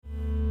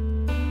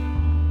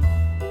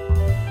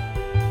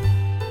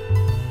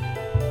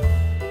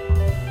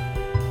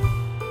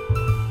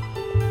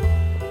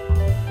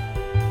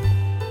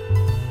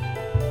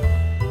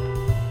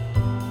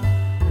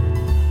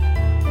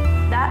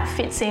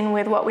fits in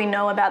with what we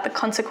know about the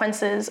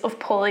consequences of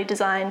poorly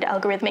designed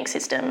algorithmic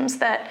systems,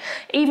 that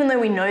even though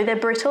we know they're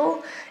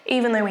brittle,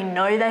 even though we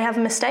know they have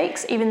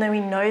mistakes, even though we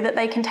know that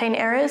they contain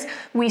errors,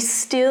 we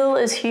still,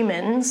 as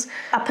humans,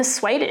 are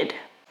persuaded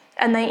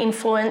and they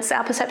influence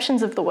our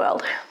perceptions of the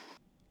world.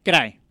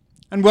 G'day,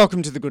 and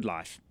welcome to The Good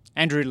Life,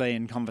 Andrew Lee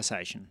in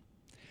Conversation,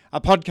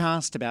 a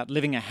podcast about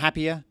living a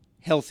happier,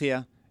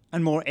 healthier,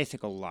 and more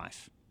ethical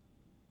life.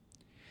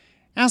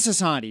 Our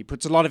society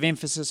puts a lot of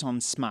emphasis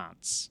on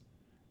smarts,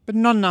 but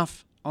not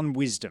enough on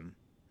wisdom.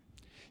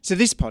 So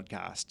this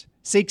podcast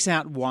seeks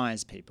out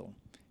wise people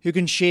who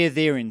can share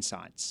their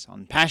insights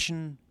on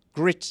passion,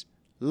 grit,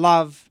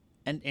 love,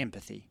 and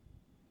empathy.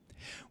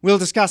 We'll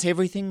discuss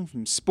everything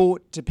from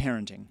sport to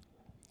parenting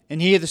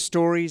and hear the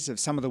stories of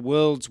some of the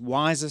world's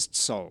wisest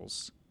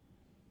souls.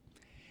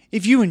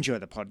 If you enjoy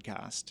the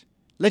podcast,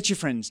 let your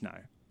friends know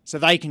so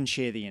they can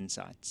share the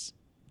insights.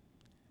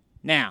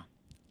 Now,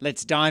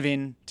 let's dive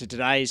in to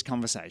today's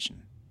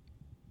conversation.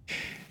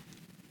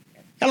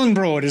 Ellen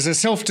Broad is a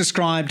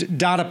self-described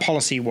data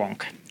policy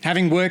wonk,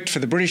 having worked for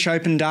the British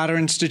Open Data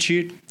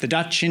Institute, the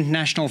Dutch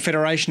International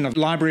Federation of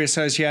Library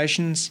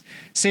Associations,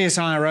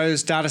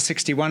 CSIRO's Data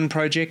 61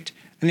 project,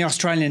 and the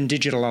Australian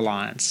Digital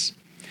Alliance.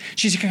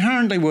 She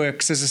currently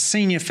works as a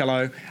senior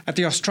fellow at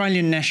the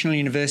Australian National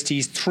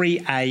University's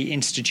 3A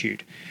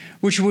Institute,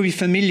 which will be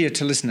familiar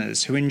to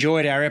listeners who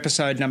enjoyed our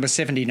episode number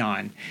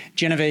 79,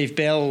 Genevieve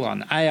Bell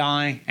on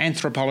AI,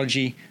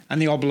 anthropology,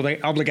 and the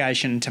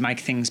obligation to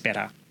make things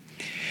better.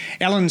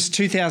 Ellen's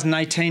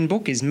 2018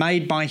 book is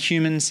Made by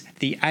Humans,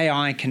 The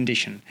AI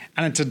Condition,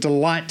 and it's a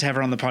delight to have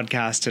her on the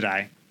podcast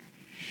today.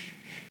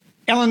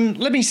 Ellen,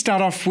 let me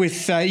start off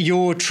with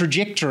your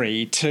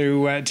trajectory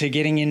to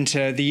getting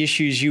into the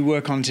issues you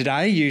work on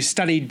today. You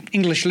studied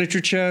English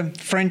literature,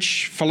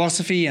 French,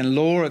 philosophy and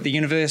law at the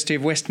University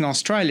of Western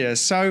Australia.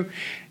 So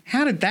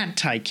how did that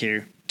take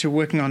you to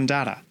working on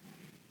data?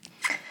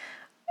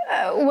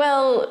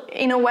 Well,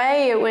 in a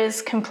way, it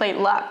was complete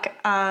luck.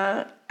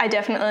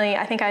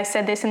 I think I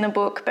said this in the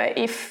book, but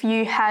if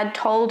you had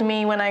told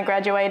me when I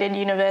graduated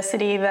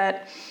university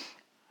that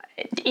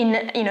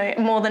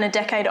more than a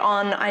decade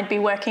on, I'd be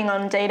working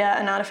on data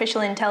and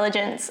artificial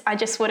intelligence, I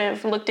just would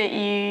have looked at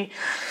you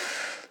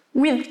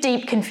with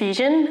deep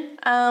confusion.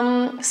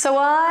 So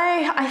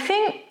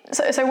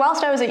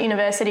whilst I was at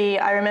university,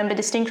 I remember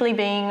distinctly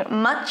being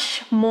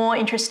much more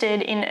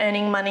interested in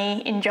earning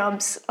money in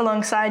jobs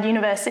alongside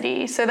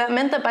university. So that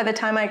meant that by the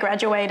time I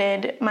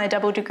graduated my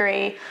double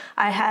degree,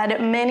 I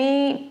had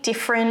many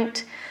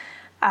different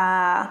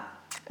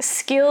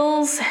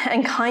skills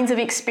and kinds of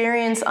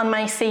experience on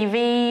my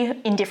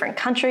CV in different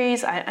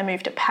countries. I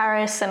moved to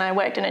Paris and I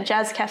worked in a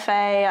jazz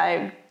cafe.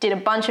 I did a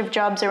bunch of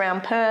jobs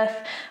around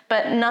Perth,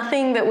 but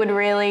nothing that would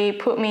really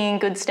put me in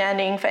good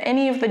standing for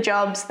any of the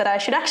jobs that I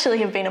should actually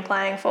have been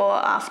applying for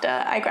after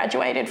I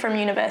graduated from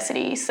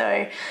university.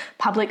 So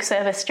public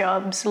service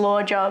jobs,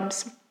 law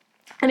jobs.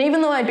 And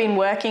even though I'd been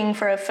working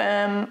for a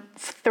firm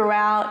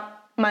throughout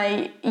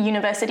my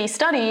university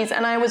studies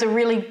and I was a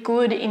really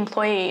good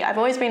employee. I've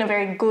always been a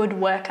very good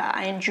worker.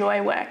 I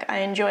enjoy work. I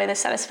enjoy the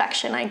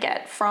satisfaction I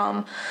get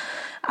from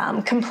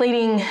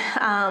completing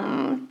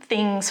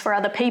things for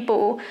other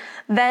people.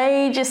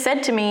 They just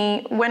said to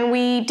me when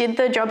we did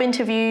the job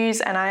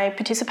interviews and I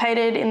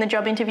participated in the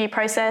job interview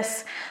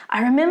process,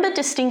 I remember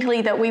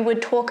distinctly that we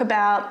would talk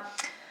about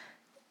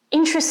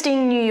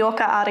interesting New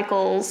Yorker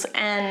articles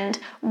and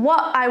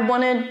where I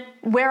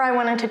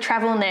wanted to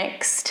travel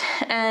next,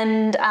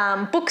 and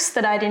books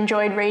that I'd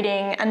enjoyed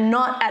reading, and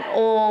not at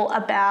all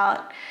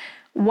about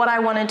what I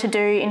wanted to do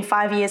in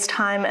 5 years'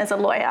 time as a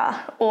lawyer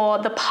or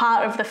the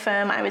part of the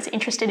firm I was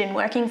interested in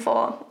working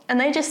for. And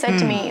they just said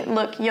to me,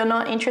 look, you're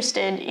not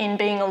interested in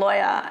being a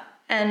lawyer,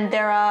 and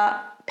there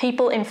are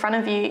people in front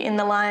of you in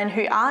the line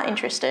who are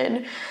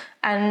interested,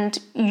 and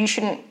you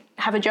shouldn't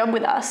have a job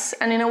with us.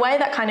 And in a way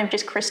that kind of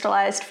just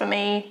crystallized for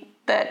me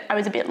that I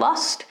was a bit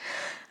lost.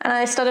 And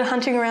I started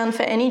hunting around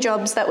for any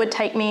jobs that would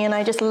take me, and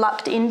I just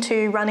lucked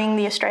into running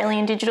the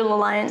Australian Digital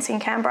Alliance in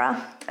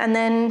Canberra. And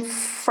then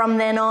from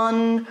then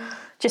on,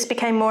 just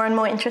became more and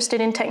more interested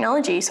in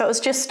technology. So it was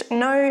just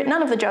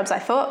none of the jobs I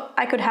thought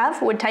I could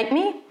have would take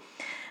me.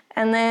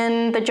 And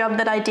then the job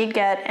that I did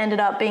get ended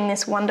up being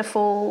this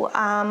wonderful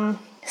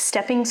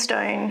stepping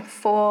stone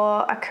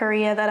for a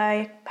career that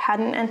I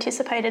hadn't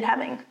anticipated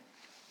having.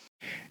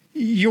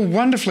 You're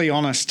wonderfully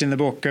honest in the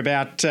book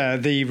about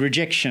the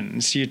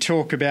rejections. You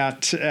talk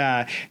about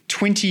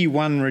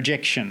 21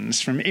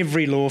 rejections from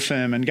every law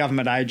firm and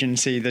government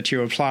agency that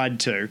you applied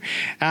to.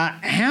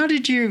 How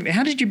did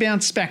you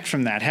bounce back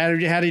from that?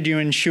 How did you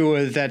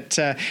ensure that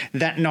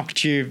that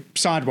knocked you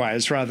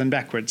sideways rather than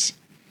backwards?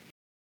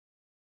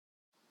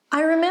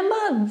 I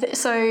remember,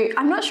 so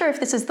I'm not sure if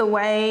this is the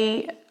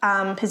way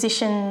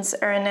positions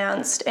are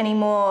announced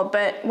anymore,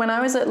 but when I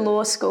was at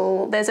law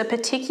school, there's a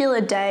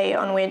particular day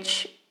on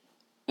which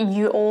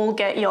you all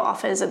get your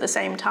offers at the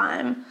same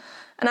time.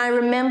 And I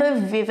remember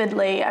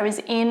vividly, I was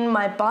in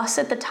my boss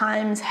at the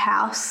time's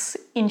house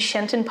in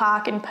Shenton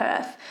Park in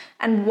Perth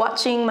and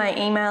watching my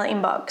email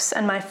inbox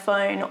and my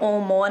phone all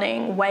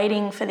morning,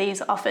 waiting for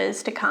these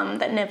offers to come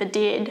that never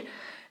did.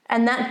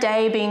 And that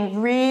day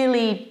being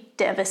really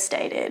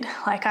devastated.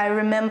 Like, I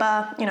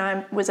remember,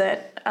 I was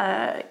at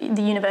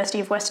the University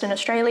of Western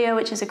Australia,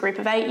 which is a group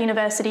of 8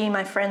 university.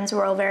 My friends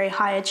were all very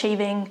high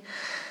achieving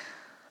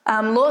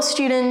law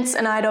students,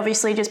 and I'd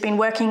obviously just been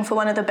working for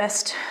one of the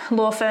best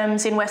law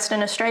firms in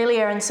Western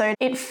Australia. And so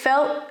it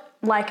felt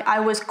like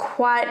I was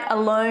quite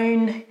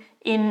alone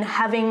in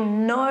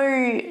having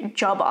no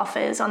job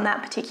offers on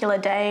that particular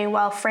day,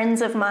 while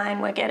friends of mine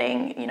were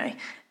getting,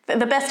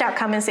 the best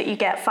outcome is that you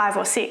get 5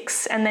 or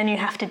 6, and then you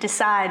have to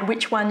decide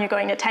which one you're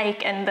going to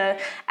take. And the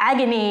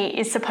agony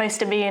is supposed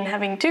to be in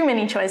having too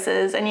many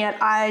choices. And yet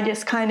I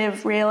just kind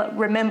of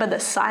remember the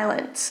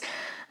silence.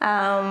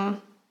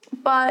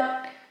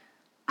 But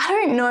I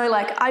don't know,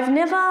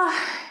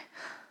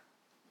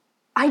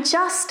 I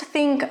just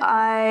think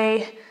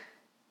I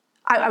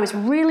was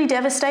really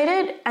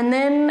devastated. And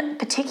then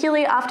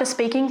particularly after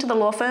speaking to the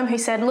law firm who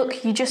said,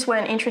 look, you just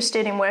weren't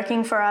interested in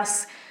working for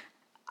us,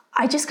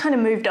 I just kind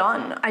of moved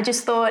on. I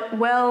just thought,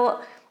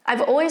 well,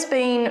 I've always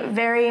been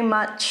very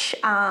much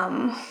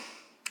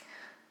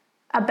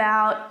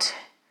about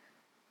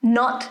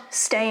not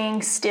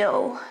staying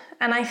still.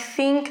 And I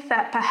think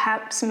that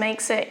perhaps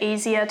makes it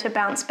easier to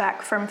bounce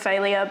back from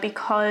failure,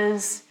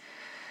 because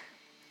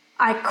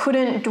I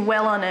couldn't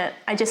dwell on it.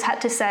 I just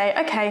had to say,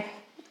 okay,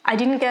 I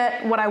didn't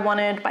get what I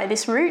wanted by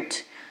this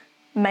route.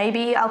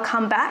 Maybe I'll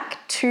come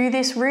back to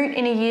this route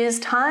in a year's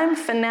time.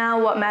 For now,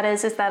 what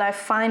matters is that I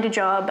find a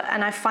job,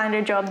 and I find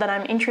a job that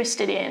I'm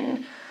interested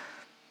in.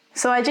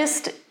 So I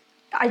just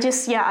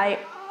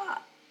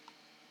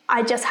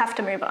have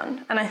to move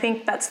on. And I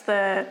think that's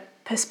the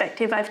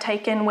perspective I've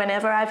taken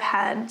whenever I've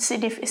had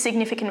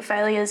significant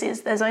failures,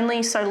 is there's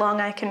only so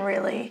long I can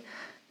really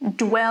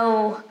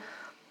dwell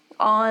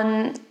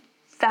on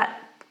that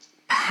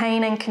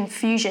pain and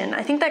confusion.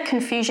 I think that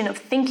confusion of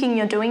thinking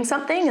you're doing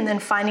something and then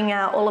finding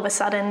out all of a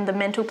sudden the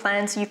mental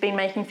plans you've been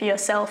making for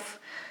yourself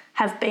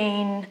have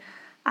been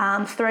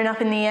thrown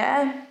up in the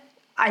air.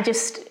 I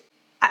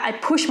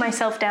push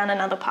myself down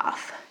another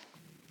path.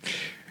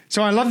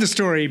 So I love the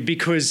story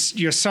because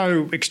you're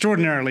so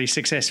extraordinarily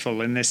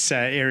successful in this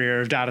area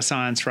of data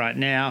science right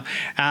now,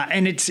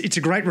 and it's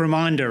a great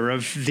reminder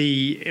of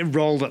the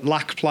role that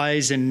luck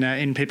plays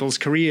in people's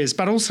careers,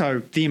 but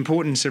also the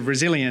importance of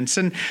resilience,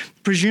 and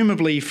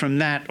presumably from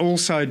that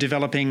also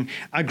developing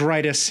a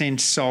greater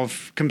sense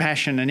of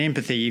compassion and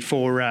empathy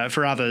for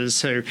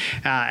others who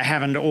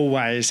haven't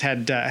always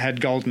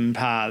had golden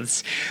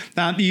paths.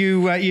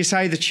 You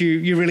say that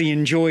you really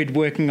enjoyed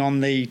working on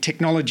the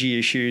technology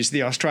issues,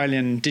 the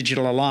Australian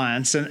Digital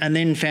Alliance, and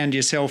then found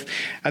yourself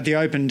at the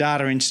Open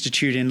Data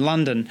Institute in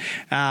London,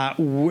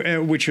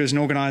 which was an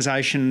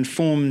organisation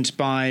formed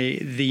by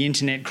the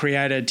internet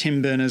creator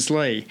Tim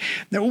Berners-Lee.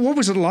 Now, what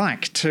was it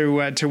like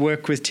to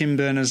work with Tim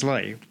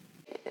Berners-Lee?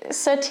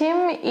 So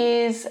Tim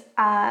is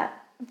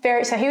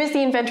so he was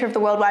the inventor of the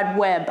World Wide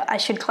Web, I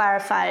should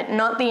clarify,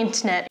 not the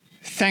internet.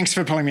 Thanks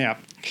for pulling me up.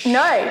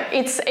 No,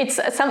 it's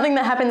something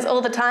that happens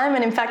all the time,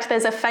 and in fact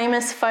there's a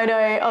famous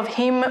photo of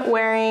him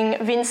wearing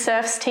Vint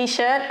Cerf's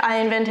t-shirt, I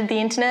invented the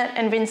internet,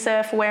 and Vint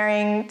Cerf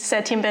wearing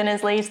Sir Tim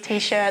Berners-Lee's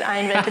t-shirt, I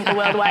invented the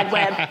World Wide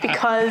Web,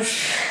 because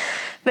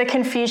the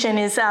confusion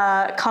is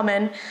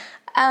common.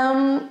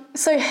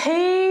 So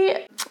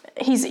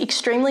he's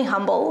extremely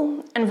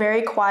humble and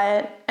very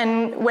quiet,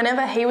 and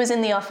whenever he was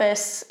in the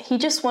office, he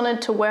just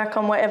wanted to work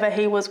on whatever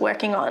he was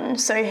working on.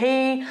 So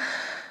he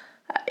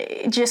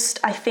just,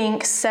 I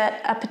think,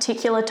 set a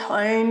particular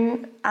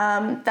tone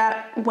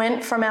that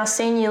went from our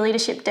senior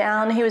leadership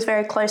down. He was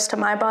very close to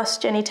my boss,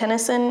 Jenny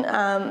Tennyson,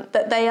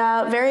 that they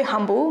are very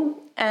humble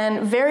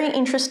and very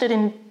interested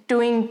in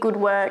doing good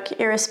work,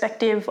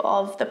 irrespective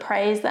of the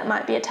praise that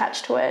might be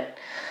attached to it.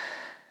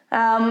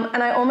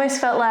 And I almost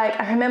felt like,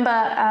 I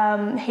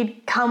remember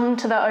he'd come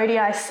to the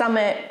ODI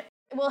summit.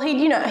 Well,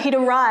 he'd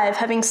arrive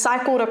having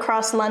cycled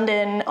across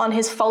London on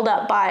his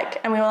fold-up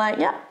bike, and we were like,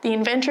 yeah, the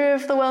inventor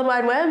of the World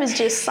Wide Web is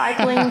just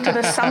cycling to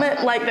the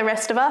summit like the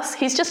rest of us.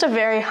 He's just a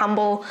very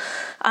humble,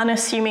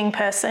 unassuming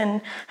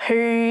person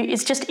who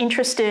is just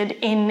interested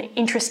in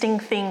interesting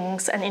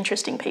things and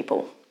interesting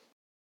people.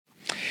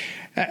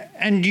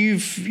 And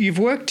you've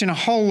worked in a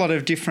whole lot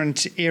of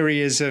different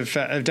areas of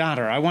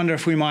data. I wonder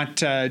if we might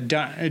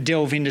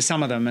delve into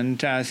some of them and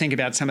think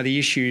about some of the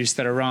issues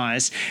that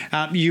arise.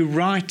 You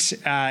write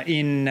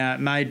in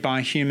Made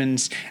by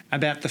Humans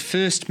about the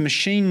first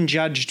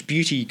machine-judged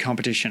beauty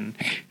competition.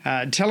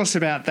 Tell us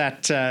about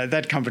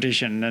that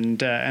competition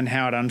and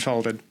how it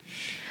unfolded.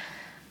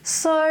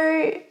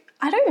 So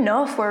I don't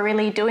know if we're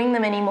really doing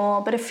them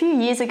anymore, but a few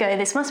years ago,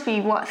 this must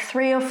be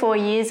 3 or 4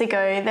 years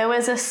ago, there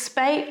was a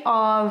spate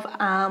of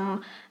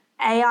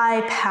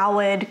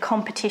AI-powered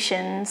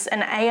competitions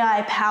and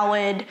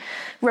AI-powered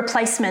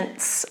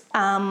replacements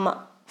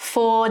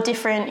for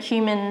different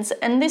humans.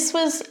 And this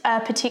was a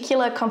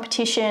particular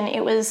competition.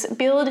 It was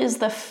billed as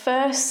the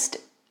first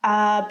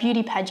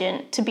beauty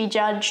pageant to be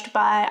judged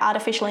by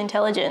artificial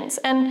intelligence.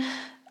 And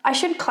I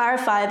should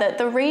clarify that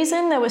the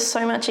reason there was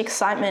so much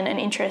excitement and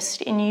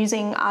interest in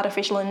using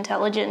artificial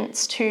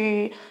intelligence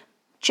to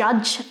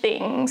judge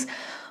things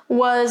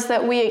was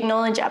that we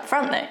acknowledge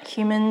upfront that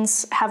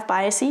humans have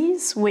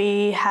biases.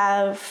 We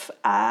have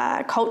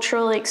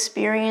cultural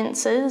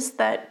experiences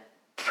that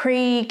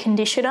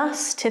precondition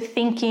us to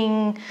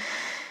thinking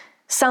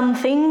some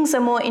things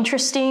are more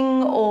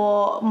interesting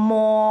or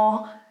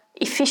more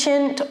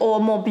efficient or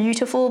more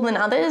beautiful than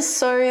others.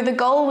 So the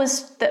goal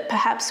was that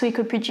perhaps we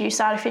could produce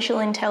artificial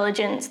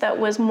intelligence that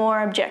was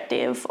more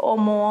objective or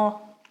more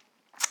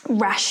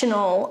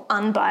rational,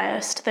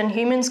 unbiased than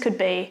humans could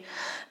be.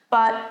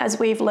 But as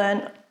we've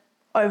learned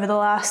over the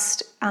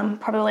last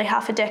probably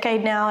half a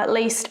decade now at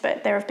least,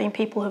 but there have been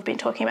people who've been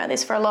talking about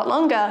this for a lot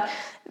longer,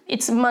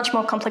 it's much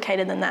more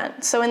complicated than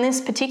that. So in this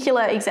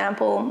particular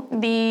example,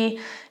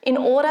 in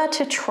order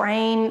to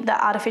train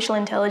the artificial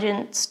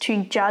intelligence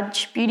to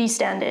judge beauty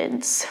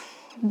standards,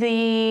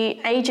 the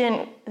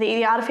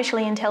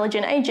artificially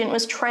intelligent agent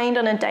was trained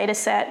on a data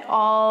set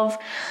of,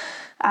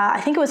 I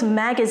think it was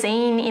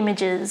magazine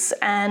images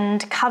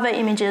and cover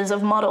images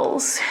of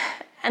models,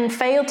 and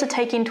failed to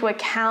take into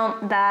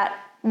account that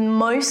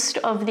most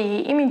of the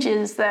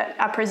images that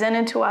are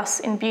presented to us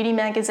in beauty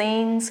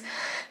magazines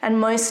and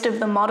most of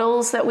the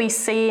models that we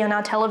see on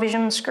our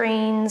television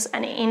screens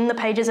and in the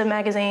pages of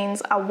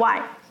magazines are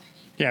white.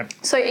 Yeah.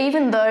 So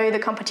even though the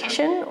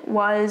competition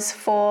was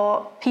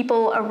for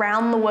people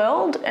around the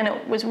world, and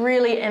it was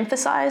really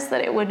emphasized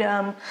that it would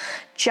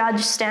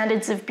judge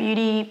standards of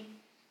beauty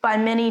by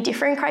many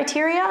different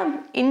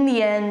criteria, in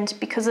the end,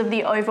 because of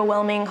the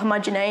overwhelming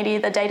homogeneity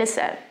of the data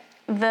set,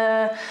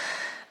 the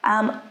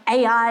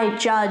AI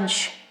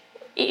judge,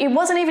 it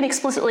wasn't even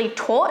explicitly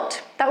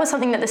taught. That was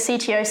something that the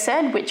CTO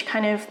said, which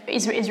kind of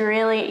is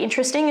really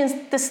interesting, is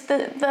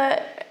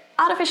the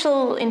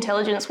artificial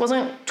intelligence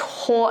wasn't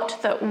taught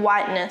that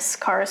whiteness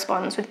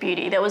corresponds with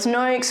beauty. There was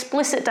no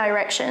explicit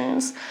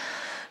directions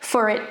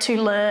for it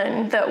to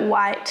learn that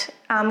white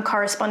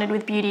corresponded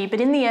with beauty. But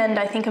in the end,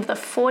 I think of the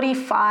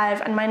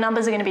 45, and my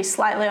numbers are going to be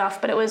slightly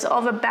off, but it was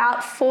of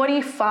about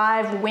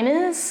 45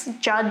 winners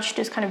judged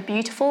as kind of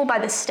beautiful by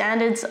the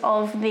standards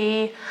of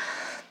the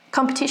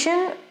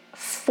competition.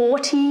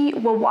 40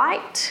 were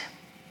white.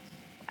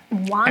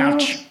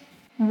 Ouch.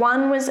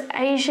 One was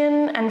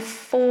Asian, and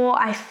 4,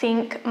 I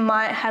think,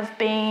 might have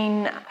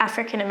been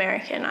African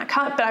American.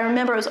 But I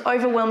remember it was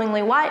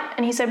overwhelmingly white.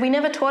 And he said, we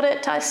never taught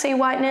it to see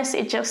whiteness.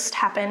 It just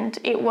happened.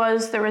 It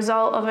was the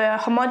result of a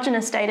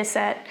homogeneous data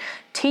set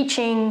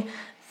teaching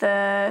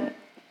the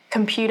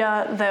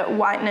computer that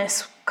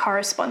whiteness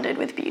corresponded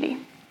with beauty.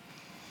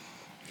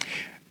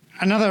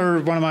 Another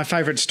one of my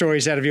favourite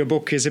stories out of your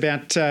book is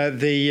about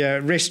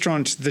the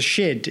restaurant The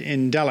Shed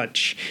in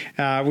Dulwich,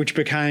 which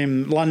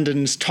became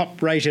London's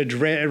top-rated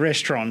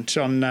restaurant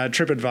on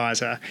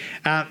TripAdvisor.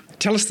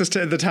 Tell us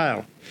the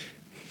tale.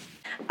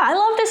 I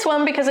love this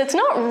one because it's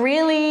not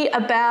really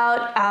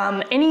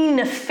about any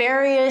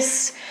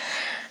nefarious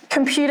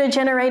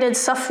computer-generated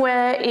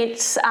software.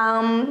 It's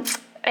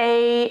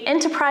a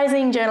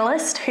enterprising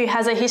journalist who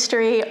has a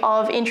history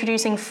of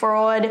introducing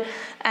fraud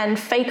and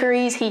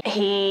fakeries.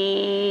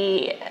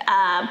 He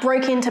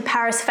broke into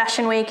Paris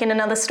Fashion Week in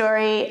another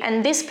story,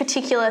 and this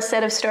particular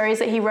set of stories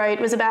that he wrote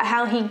was about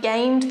how he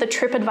gamed the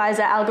TripAdvisor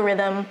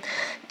algorithm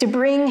to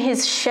bring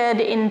his shed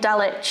in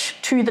Dulwich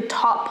to the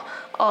top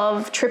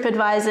of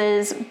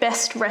TripAdvisor's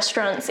best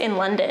restaurants in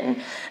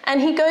London. And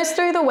he goes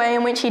through the way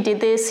in which he did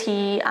this.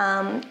 He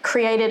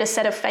created a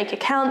set of fake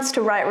accounts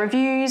to write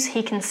reviews.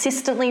 He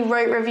consistently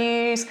wrote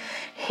reviews.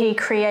 He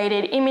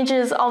created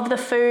images of the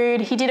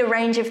food. He did a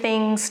range of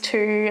things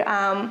to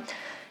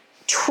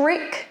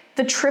trick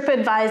the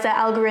TripAdvisor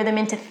algorithm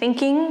into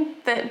thinking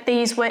that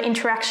these were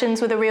interactions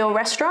with a real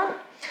restaurant.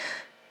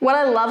 What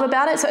I love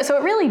about it, so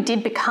it really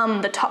did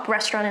become the top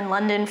restaurant in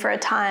London for a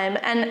time,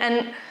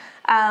 and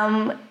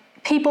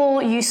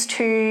people used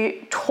to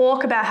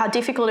talk about how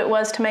difficult it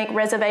was to make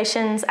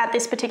reservations at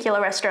this particular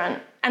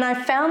restaurant. And I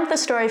found the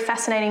story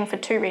fascinating for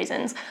 2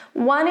 reasons.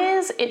 One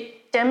is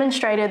it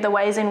demonstrated the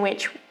ways in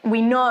which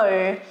we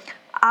know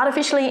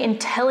artificially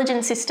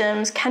intelligent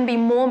systems can be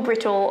more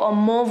brittle or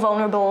more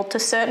vulnerable to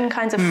certain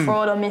kinds of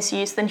fraud or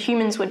misuse than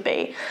humans would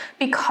be,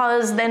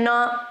 because they're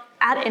not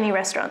at any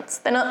restaurants.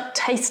 They're not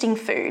tasting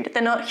food.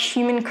 They're not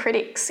human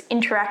critics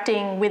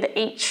interacting with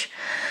each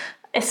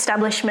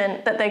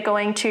establishment that they're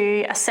going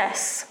to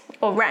assess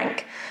or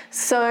rank.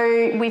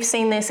 So we've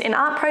seen this in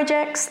art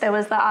projects. There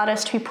was the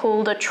artist who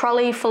pulled a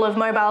trolley full of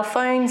mobile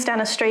phones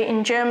down a street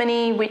in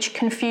Germany, which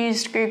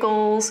confused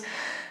Google's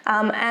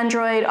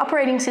Android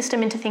operating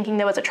system into thinking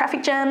there was a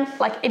traffic jam.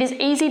 Like, it is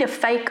easy to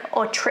fake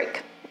or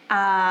trick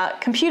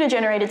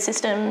computer-generated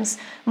systems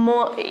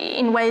more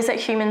in ways that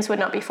humans would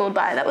not be fooled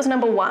by. That was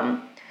number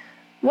one.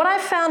 What I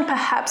found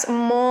perhaps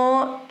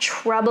more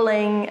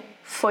troubling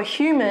for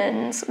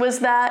humans was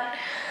that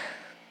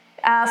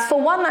for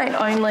one night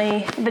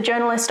only, the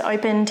journalist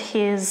opened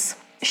his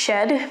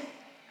shed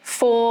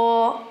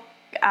for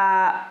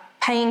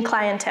paying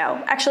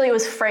clientele. Actually, it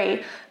was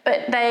free,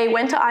 but they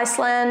went to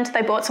Iceland,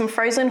 they bought some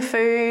frozen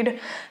food.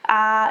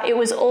 It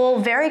was all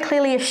very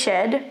clearly a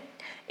shed.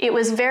 It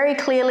was very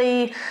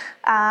clearly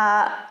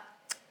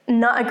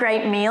not a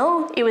great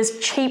meal. It was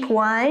cheap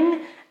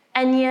wine,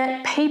 and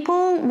yet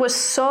people were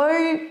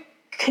so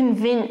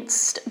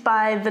convinced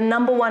by the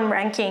 #1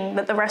 ranking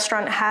that the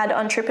restaurant had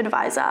on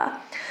TripAdvisor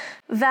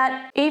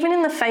that even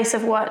in the face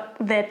of what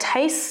their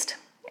taste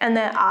and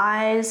their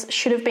eyes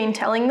should have been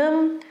telling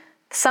them,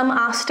 some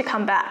asked to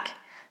come back.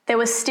 There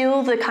was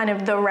still the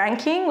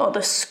ranking or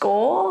the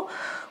score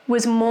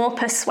was more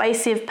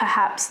persuasive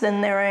perhaps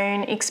than their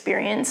own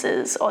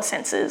experiences or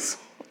senses.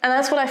 And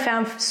that's what I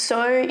found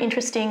so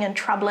interesting and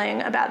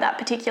troubling about that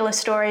particular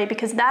story,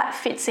 because that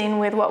fits in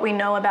with what we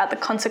know about the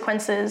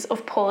consequences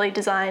of poorly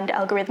designed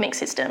algorithmic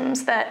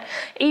systems, that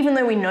even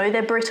though we know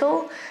they're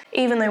brittle,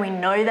 even though we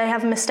know they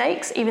have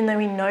mistakes, even though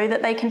we know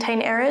that they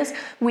contain errors,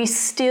 we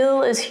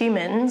still as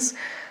humans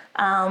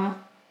are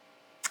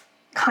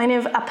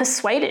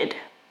persuaded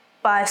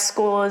by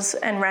scores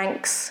and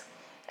ranks,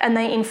 and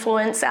they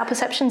influence our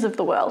perceptions of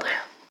the world.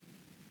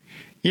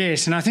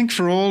 Yes, and I think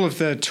for all of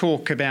the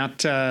talk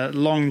about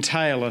long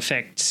tail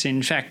effects,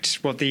 in fact,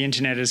 what the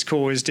internet has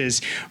caused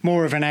is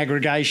more of an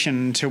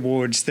aggregation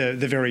towards the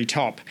very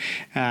top,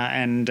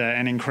 and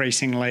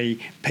increasingly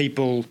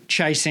people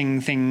chasing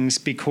things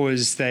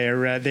because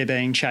they're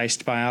being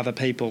chased by other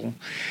people.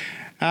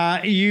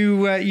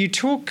 You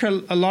talk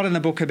a lot in the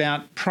book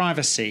about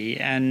privacy,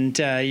 and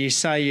you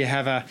say you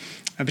have a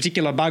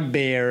particular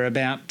bugbear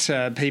about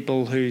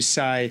people who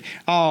say,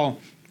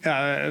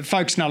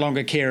 folks no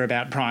longer care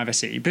about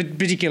privacy, but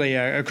particularly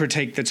a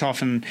critique that's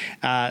often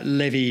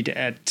levied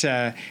at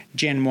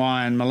Gen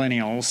Y and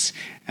millennials.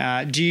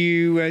 Do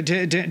you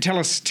tell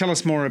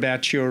us more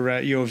about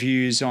your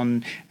views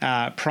on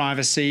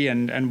privacy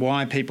and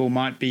why people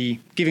might be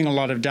giving a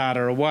lot of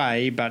data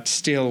away but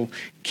still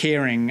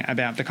caring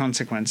about the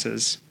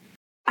consequences?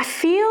 I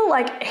feel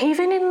like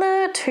even in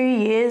the 2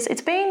 years,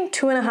 it's been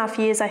 2.5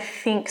 years, I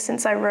think,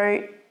 since I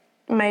wrote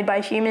Made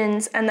by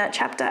Humans and that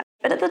chapter.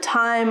 But at the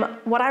time,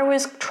 what I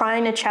was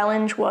trying to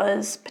challenge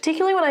was,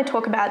 particularly when I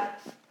talk about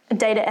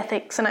data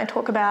ethics and I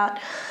talk about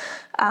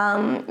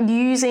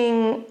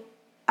using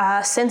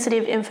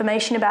sensitive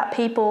information about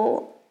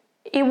people,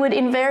 it would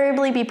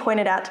invariably be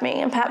pointed out to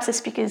me, and perhaps it's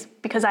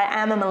because I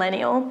am a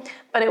millennial,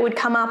 but it would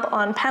come up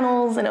on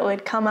panels and it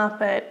would come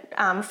up at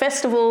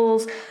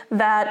festivals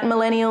that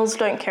millennials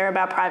don't care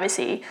about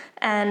privacy.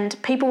 And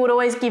people would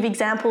always give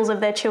examples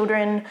of their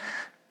children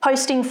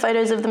posting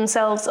photos of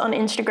themselves on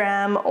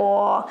Instagram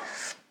or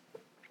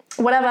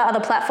whatever other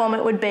platform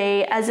it would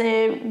be as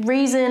a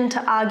reason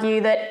to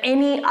argue that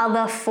any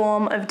other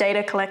form of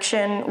data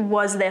collection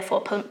was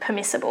therefore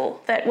permissible.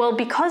 That, well,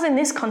 because in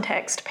this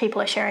context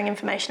people are sharing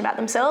information about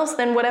themselves,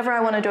 then whatever I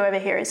want to do over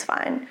here is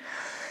fine.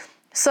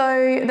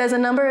 So there's a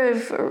number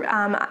of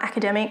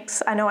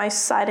academics. I know I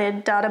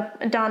cited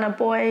Dana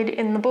Boyd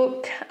in the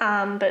book,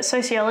 but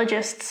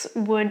sociologists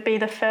would be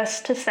the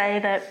first to say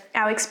that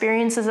our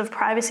experiences of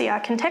privacy are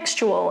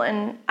contextual.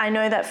 And I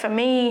know that for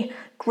me,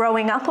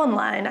 growing up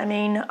online,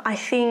 I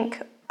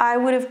think I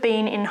would have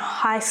been in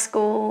high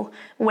school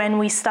when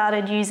we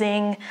started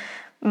using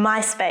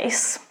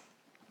MySpace.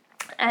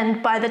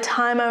 And by the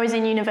time I was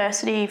in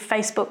university,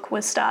 Facebook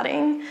was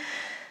starting.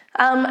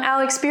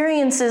 Our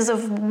experiences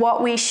of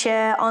what we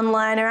share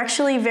online are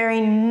actually very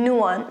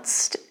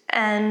nuanced,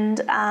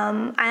 and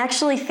I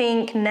actually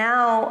think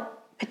now,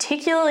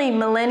 particularly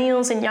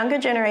millennials and younger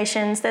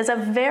generations, there's a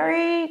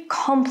very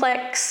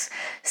complex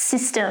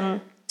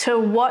system to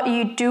what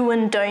you do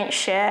and don't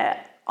share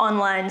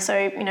online.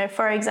 So,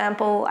 for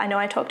example, I know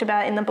I talked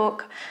about in the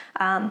book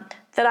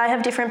that I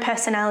have different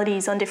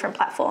personalities on different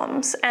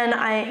platforms, and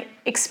I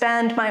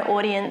expand my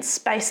audience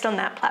based on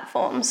that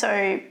platform. So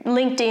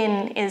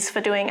LinkedIn is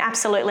for doing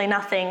absolutely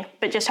nothing,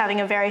 but just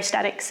having a very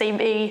static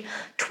CV.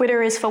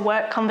 Twitter is for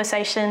work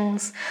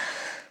conversations.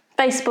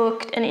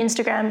 Facebook and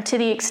Instagram, to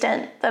the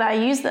extent that I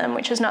use them,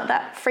 which is not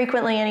that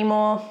frequently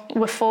anymore,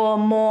 were for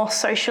more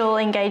social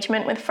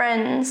engagement with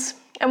friends.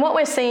 And what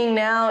we're seeing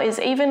now is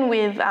even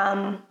with,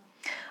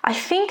 I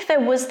think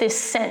there was this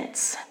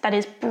sense that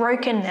is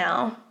broken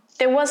now.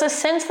 There was a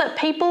sense that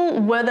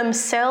people were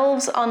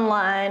themselves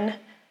online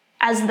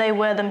as they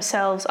were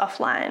themselves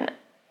offline.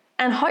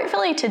 And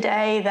hopefully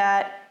today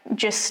that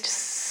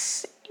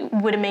just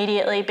would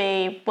immediately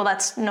be, well,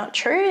 that's not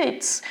true.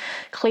 It's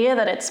clear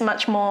that it's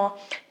much more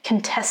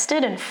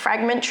contested and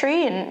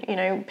fragmentary,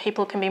 and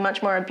people can be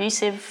much more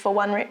abusive for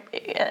one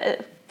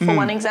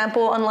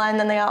example online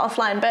than they are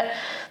offline. But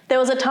there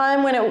was a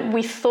time when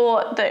we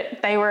thought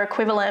that they were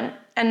equivalent,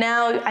 and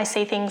now I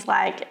see things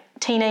like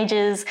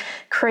teenagers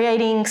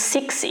creating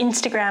 6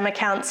 Instagram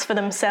accounts for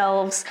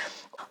themselves,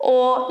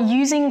 or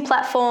using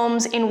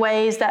platforms in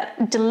ways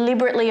that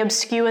deliberately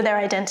obscure their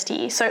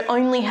identity. So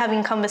only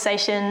having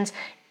conversations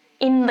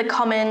in the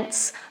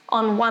comments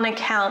on one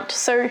account.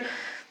 So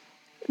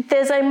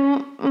there's a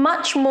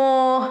much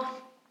more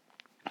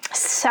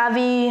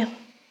savvy,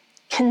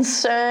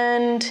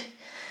 concerned,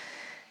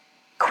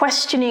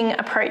 questioning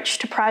approach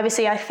to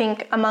privacy, I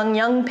think, among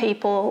young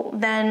people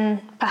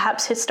than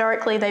perhaps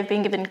historically they've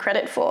been given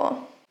credit for.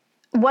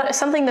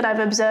 Something that I've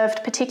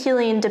observed,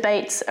 particularly in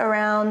debates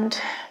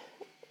around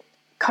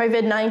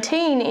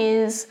COVID-19,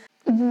 is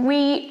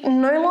we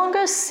no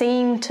longer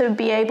seem to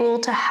be able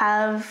to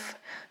have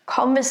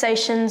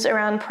conversations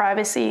around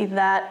privacy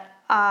that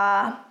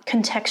are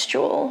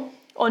contextual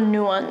or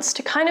nuanced,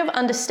 to kind of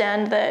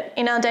understand that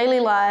in our daily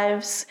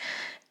lives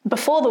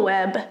before the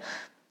web,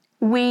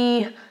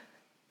 we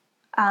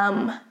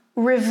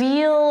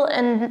reveal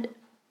and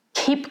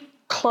keep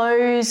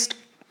closed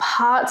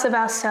parts of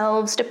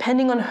ourselves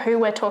depending on who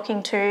we're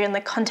talking to and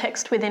the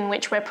context within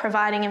which we're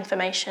providing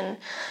information.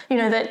 You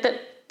know, that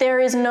there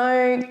is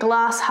no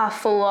glass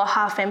half full or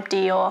half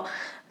empty or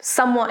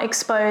somewhat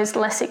exposed,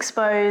 less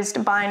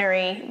exposed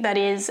binary that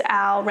is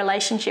our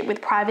relationship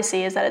with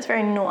privacy, is that it's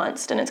very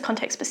nuanced and it's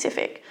context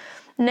specific.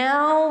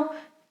 Now,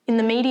 in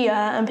the media,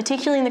 and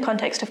particularly in the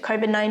context of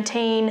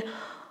COVID-19,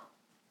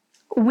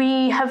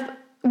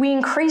 we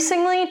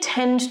increasingly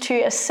tend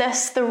to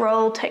assess the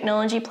role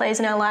technology plays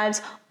in our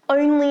lives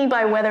only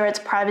by whether it's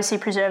privacy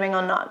preserving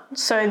or not.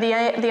 So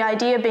the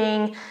idea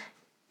being,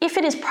 if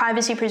it is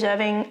privacy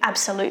preserving,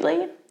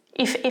 absolutely.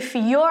 If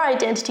your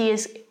identity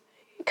is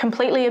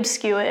completely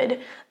obscured,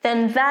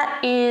 then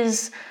that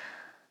is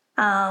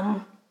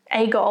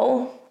a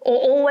goal, or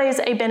always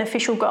a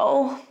beneficial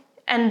goal.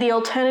 And the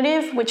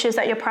alternative, which is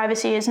that your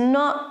privacy is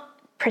not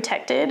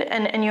protected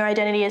and your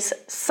identity is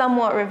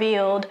somewhat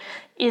revealed,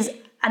 is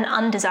an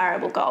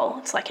undesirable goal.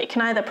 It's like it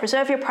can either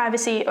preserve your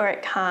privacy or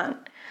it can't.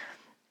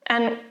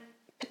 And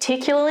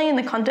particularly in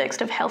the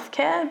context of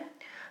healthcare,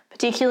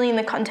 particularly in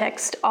the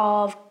context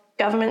of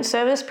government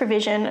service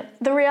provision,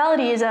 the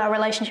reality is our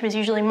relationship is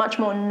usually much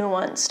more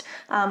nuanced.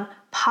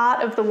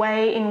 Part of the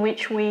way in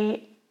which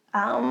we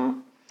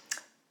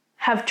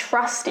have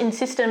trust in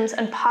systems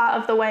and part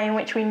of the way in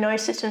which we know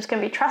systems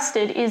can be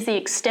trusted is the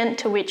extent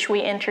to which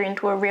we enter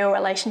into a real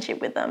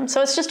relationship with them.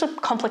 So it's just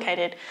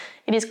complicated.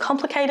 It is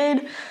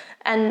complicated.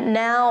 And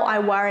now I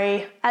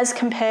worry, as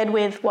compared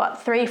with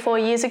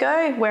 3-4 years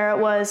ago, where it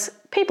was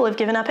people have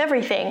given up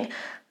everything,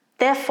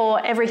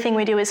 therefore everything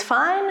we do is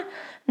fine.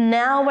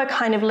 Now we're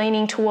kind of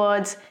leaning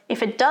towards,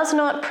 if it does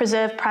not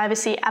preserve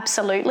privacy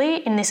absolutely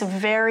in this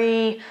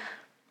very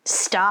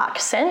stark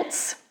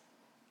sense,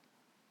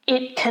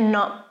 it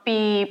cannot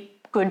be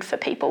good for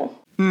people.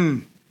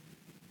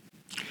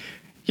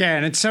 Yeah,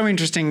 and it's so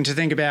interesting to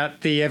think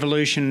about the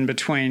evolution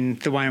between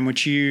the way in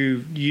which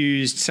you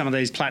used some of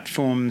these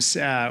platforms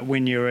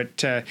when you were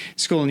at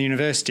school and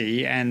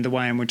university and the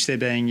way in which they're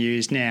being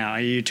used now.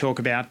 You talk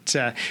about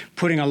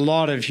putting a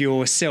lot of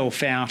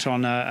yourself out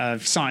on a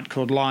site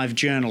called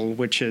LiveJournal,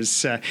 which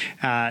is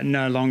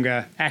no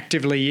longer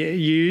actively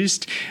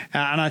used.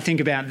 And I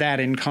think about that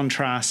in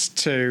contrast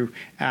to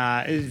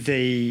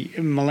the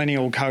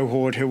millennial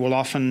cohort who will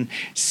often,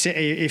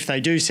 if they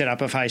do set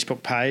up a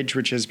Facebook page,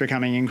 which is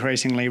becoming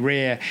increasingly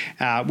rare,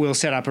 will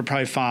set up a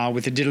profile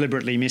with a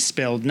deliberately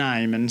misspelled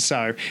name, and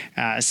so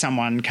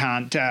someone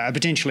can't, a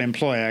potential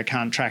employer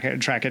can't track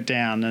it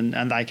down,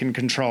 and they can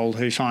control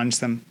who finds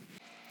them.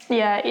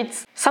 Yeah,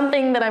 it's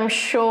something that I'm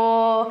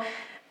sure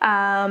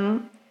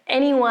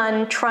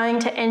anyone trying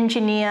to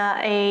engineer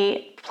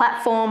a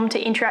platform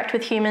to interact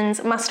with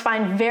humans must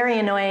find very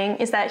annoying,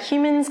 is that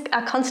humans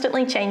are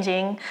constantly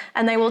changing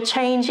and they will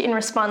change in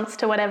response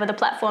to whatever the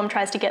platform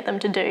tries to get them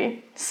to do.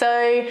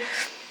 So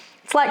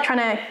it's like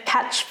trying to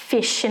catch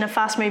fish in a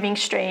fast-moving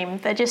stream.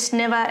 They're just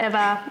never,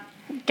 ever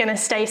going to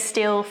stay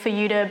still for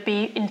you to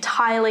be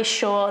entirely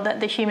sure that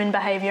the human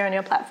behaviour on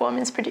your platform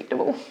is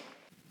predictable.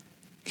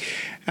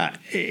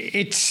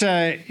 It's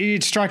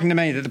striking to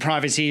me that the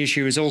privacy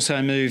issue has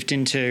also moved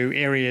into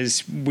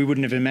areas we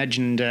wouldn't have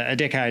imagined a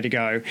decade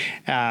ago.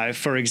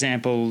 For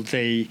example,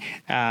 the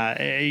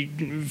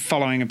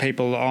following of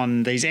people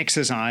on these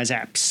exercise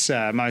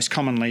apps, most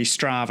commonly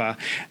Strava,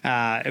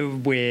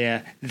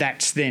 where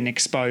that's then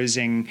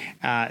exposing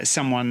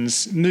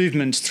someone's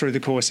movements through the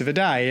course of a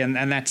day,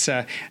 and that's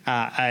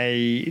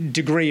a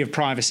degree of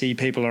privacy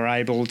people are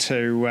able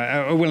to,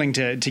 are willing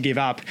to give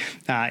up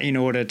in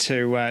order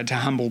to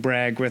humble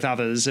brag with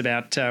others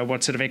about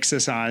what sort of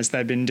exercise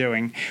they've been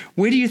doing.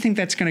 Where do you think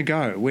that's going to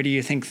go? Where do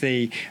you think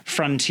the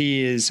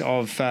frontiers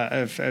of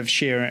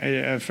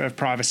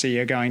privacy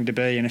are going to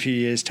be in a few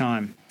years'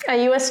 time? Are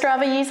you a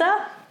Strava user?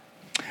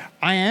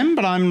 I am,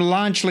 but I'm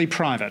largely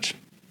private.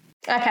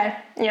 Okay,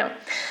 yeah.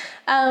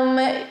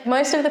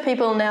 Most of the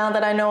people now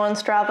that I know on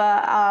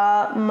Strava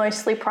are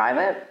mostly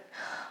private.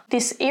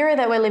 This era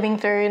that we're living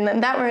through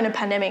and that we're in a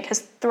pandemic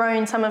has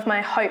thrown some of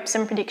my hopes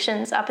and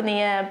predictions up in the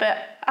air.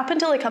 But up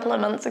until a couple of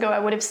months ago, I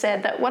would have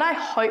said that what I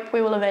hope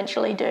we will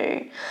eventually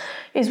do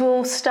is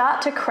we'll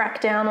start to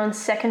crack down on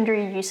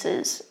secondary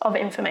uses of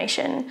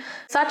information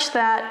such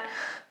that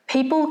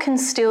people can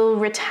still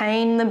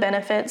retain the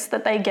benefits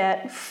that they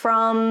get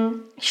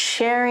from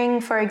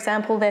sharing, for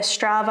example, their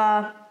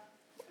Strava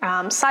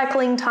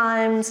cycling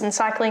times and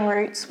cycling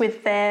routes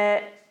with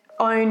their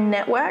own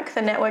network,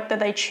 the network that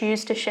they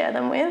choose to share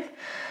them with.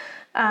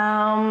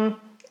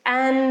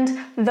 and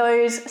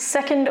those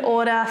second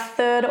order,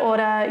 third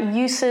order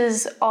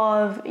uses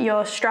of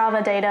your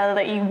Strava data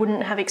that you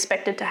wouldn't have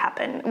expected to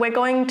happen. We're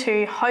going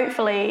to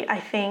hopefully, I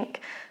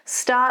think,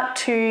 start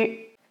to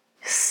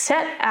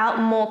set out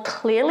more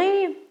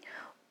clearly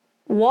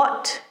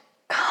what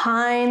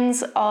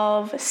kinds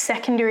of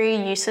secondary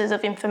uses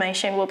of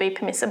information will be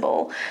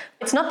permissible.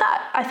 It's not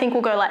that I think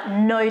we'll go like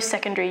no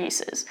secondary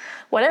uses.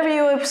 Whatever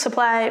you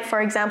supply,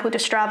 for example, to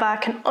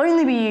Strava can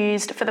only be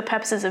used for the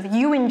purposes of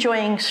you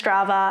enjoying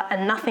Strava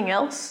and nothing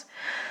else.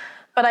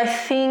 But I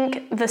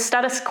think the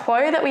status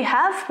quo that we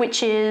have,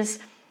 which is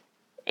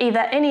either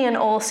any and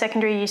all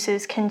secondary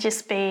uses can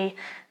just be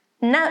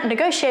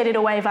negotiated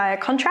away via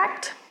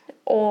contract,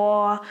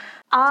 or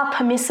are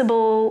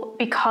permissible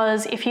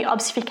because if you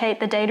obfuscate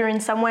the data in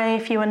some way,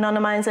 if you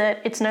anonymize it,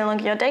 it's no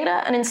longer your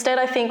data. And instead,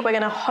 I think we're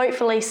going to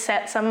hopefully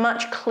set some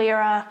much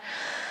clearer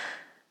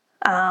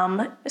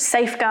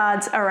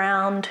safeguards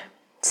around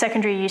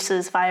secondary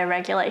uses via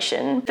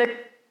regulation. The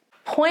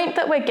point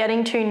that we're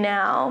getting to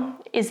now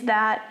is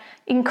that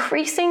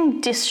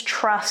increasing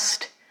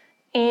distrust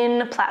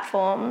in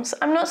platforms.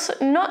 I'm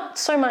not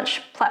so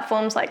much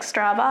platforms like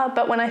Strava,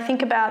 but when I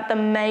think about the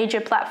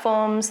major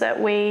platforms that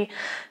we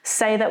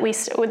say that we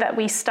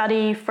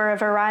study for a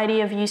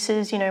variety of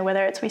uses,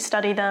 whether it's we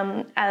study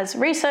them as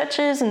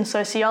researchers in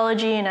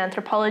sociology and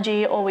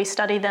anthropology, or we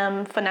study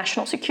them for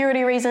national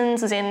security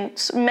reasons, as in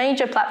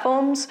major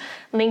platforms,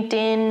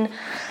 LinkedIn,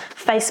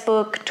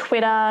 Facebook,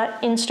 Twitter,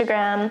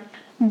 Instagram.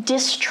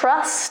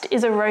 Distrust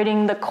is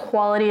eroding the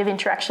quality of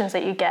interactions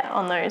that you get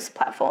on those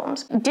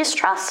platforms.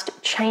 Distrust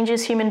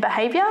changes human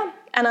behavior,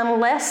 and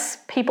unless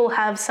people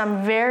have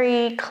some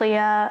very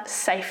clear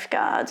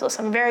safeguards or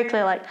some very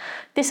clear,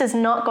 this is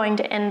not going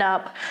to end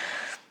up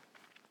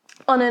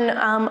on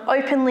an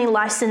openly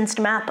licensed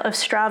map of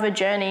Strava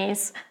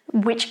journeys,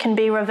 which can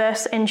be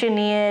reverse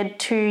engineered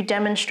to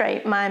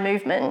demonstrate my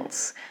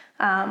movements,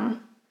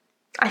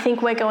 I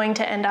think we're going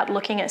to end up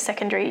looking at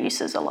secondary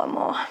uses a lot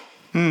more.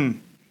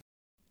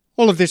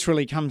 All of this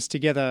really comes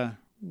together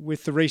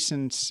with the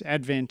recent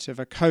advent of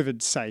a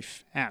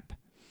COVID-safe app.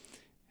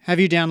 Have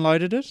you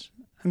downloaded it,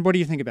 and what do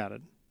you think about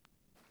it?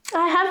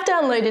 I have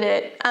downloaded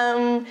it.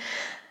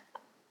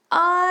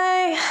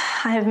 I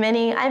have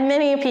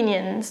many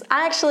opinions.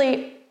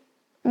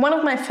 One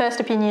of my first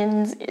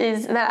opinions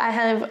is that I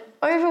have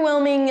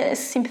overwhelming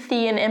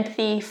sympathy and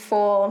empathy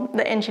for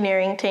the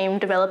engineering team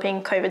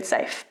developing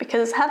COVID-safe,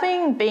 because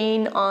having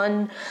been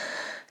on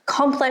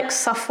complex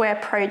software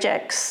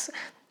projects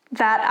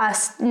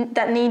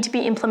that need to be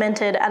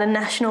implemented at a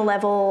national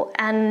level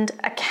and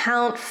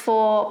account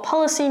for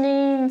policy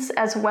needs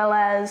as well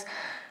as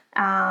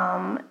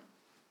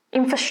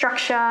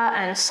infrastructure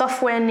and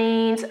software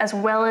needs, as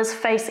well as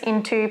face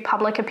into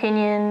public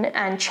opinion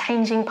and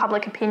changing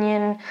public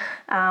opinion.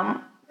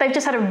 They've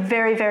just had a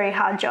very, very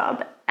hard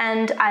job.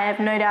 And I have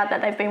no doubt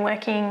that they've been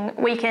working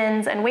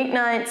weekends and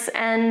weeknights,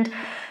 and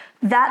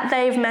that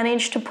they've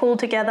managed to pull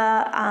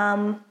together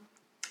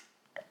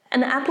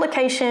an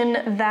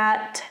application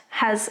that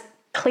has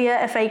clear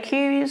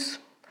FAQs,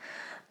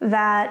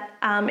 that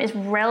is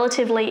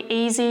relatively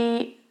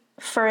easy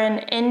for an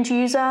end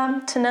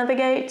user to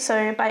navigate.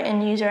 So by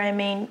end user, I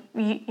mean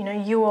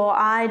you or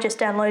I just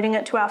downloading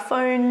it to our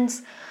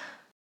phones.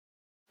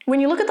 When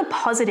you look at the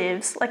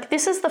positives,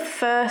 this is the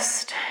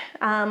first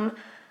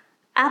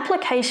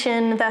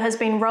application that has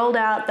been rolled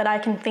out that I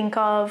can think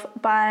of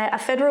by a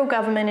federal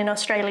government in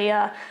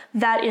Australia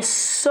that is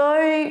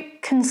so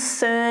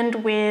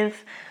concerned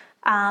with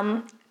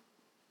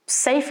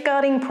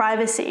safeguarding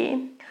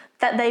privacy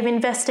that they've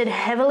invested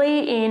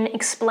heavily in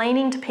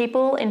explaining to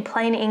people in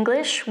plain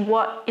English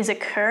what is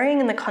occurring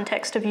in the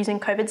context of using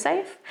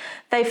COVID-safe.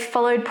 They've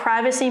followed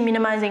privacy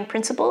minimizing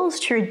principles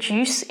to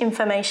reduce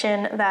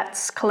information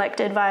that's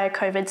collected via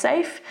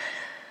COVID-safe.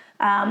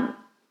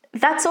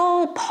 That's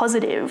all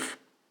positive.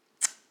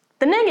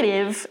 The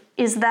negative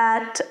is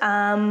that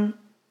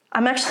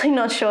I'm actually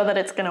not sure that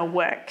it's going to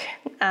work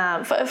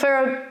for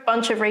a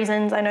bunch of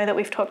reasons. I know that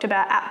we've talked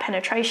about app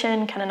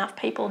penetration. Can enough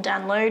people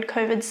download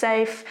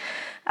COVID-safe?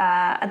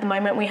 At the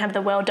moment, we have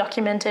the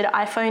well-documented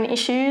iPhone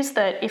issues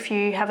that if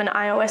you have an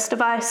iOS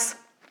device,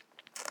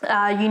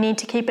 you need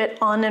to keep it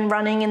on and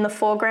running in the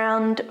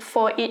foreground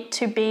for it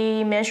to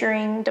be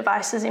measuring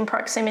devices in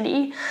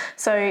proximity.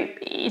 So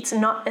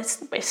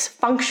it's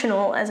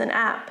functional as an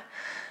app.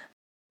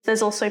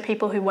 There's also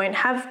people who won't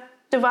have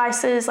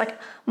devices.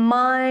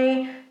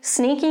 My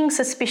sneaking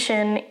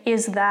suspicion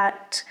is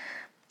that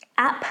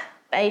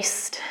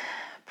app-based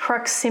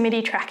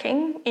proximity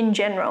tracking in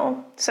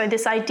general, so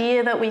this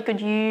idea that we could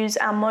use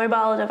our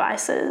mobile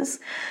devices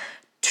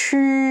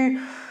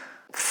to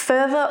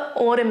further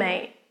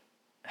automate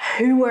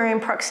who we're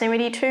in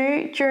proximity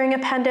to during a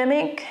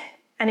pandemic.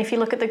 And if you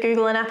look at the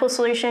Google and Apple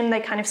solution, they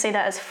kind of see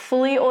that as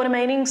fully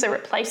automating, so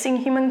replacing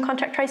human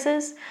contact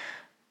tracers.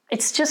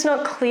 It's just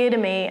not clear to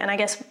me, and I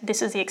guess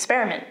this is the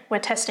experiment. We're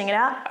testing it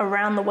out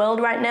around the world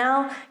right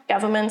now.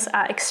 Governments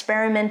are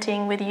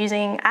experimenting with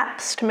using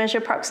apps to measure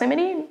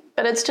proximity,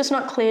 but it's just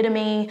not clear to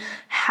me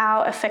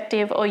how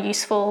effective or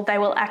useful they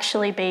will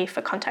actually be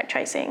for contact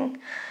tracing.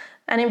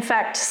 And in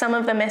fact, some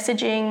of the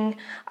messaging,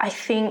 I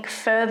think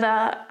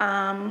further,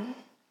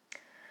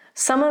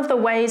 some of the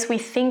ways we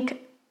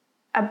think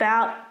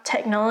about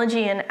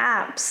technology and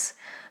apps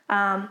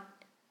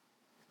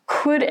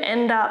could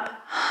end up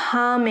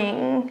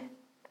harming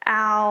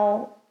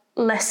our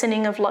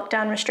lessening of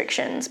lockdown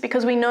restrictions,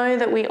 because we know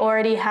that we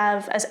already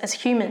have, as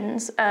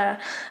humans,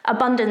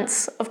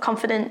 abundance of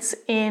confidence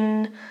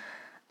in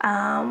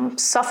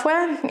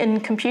software, in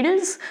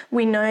computers.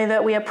 We know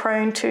that we are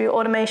prone to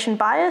automation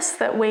bias,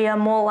 that we are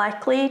more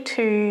likely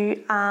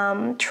to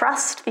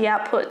trust the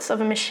outputs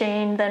of a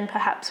machine than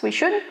perhaps we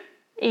should,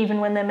 even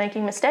when they're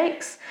making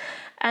mistakes.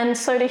 And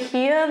so to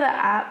hear the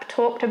app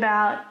talked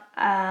about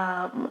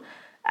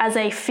as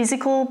a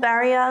physical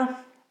barrier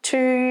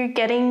to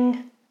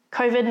getting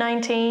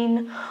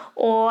COVID-19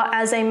 or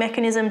as a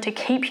mechanism to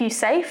keep you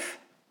safe,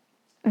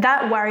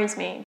 that worries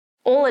me.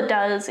 All it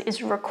does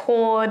is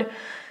record,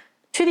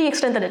 to the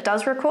extent that it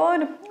does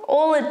record,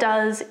 all it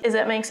does is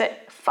it makes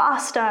it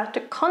faster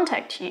to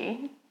contact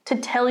you, to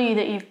tell you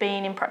that you've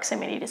been in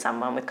proximity to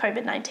someone with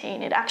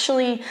COVID-19. It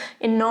actually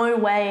in no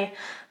way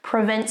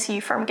prevents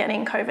you from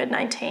getting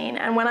COVID-19.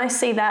 And when I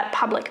see that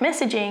public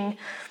messaging,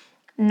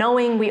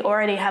 knowing we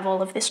already have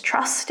all of this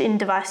trust in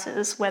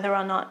devices, whether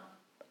or not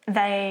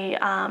they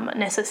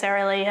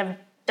necessarily have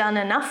done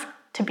enough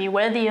to be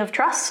worthy of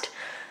trust,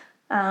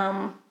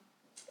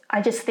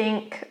 I just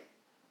think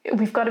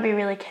we've got to be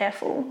really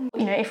careful.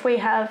 You know, if we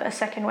have a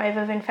second wave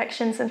of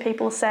infections and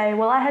people say,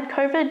 well, I had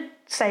COVID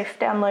Safe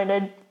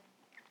downloaded,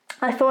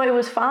 I thought it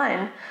was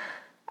fine.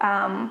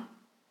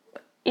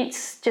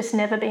 It's just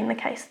never been the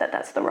case that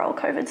that's the role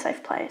COVID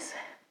Safe plays.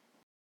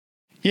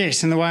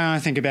 Yes, and the way I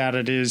think about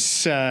it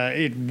is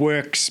it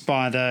works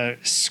by the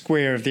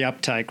square of the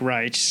uptake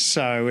rate.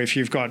 So if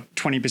you've got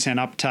 20%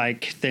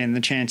 uptake, then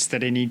the chance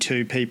that any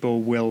two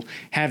people will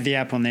have the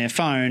app on their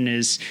phone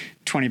is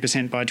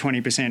 20% by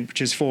 20%,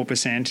 which is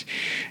 4%.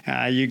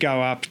 You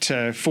go up to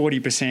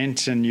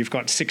 40% and you've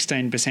got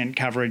 16%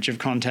 coverage of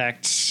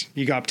contacts.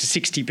 You go up to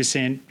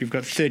 60%, you've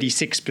got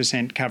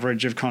 36%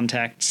 coverage of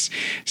contacts.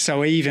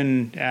 So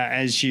even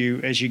as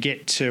you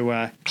get to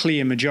a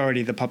clear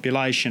majority of the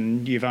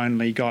population, you've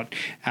only got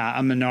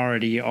a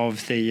minority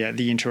of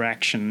the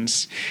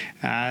interactions.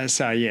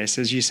 So yes,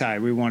 as you say,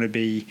 we want to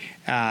be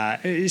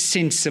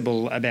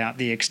sensible about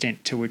the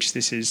extent to which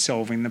this is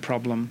solving the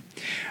problem.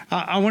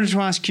 I wanted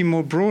to ask you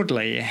more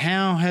broadly,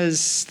 how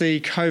has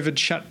the COVID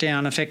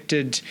shutdown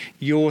affected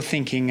your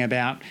thinking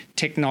about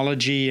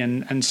technology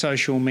and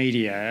social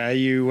media? Are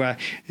you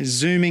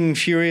Zooming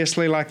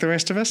furiously like the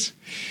rest of us?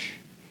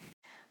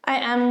 I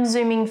am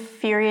Zooming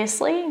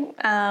furiously.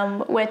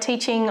 We're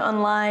teaching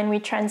online. We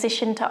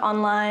transitioned to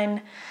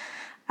online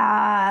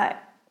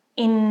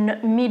in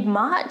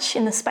mid-March,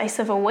 in the space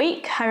of a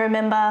week. I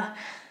remember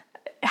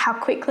how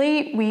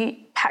quickly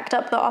we packed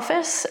up the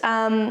office.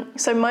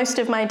 So most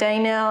of my day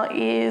now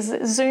is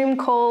Zoom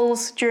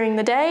calls during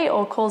the day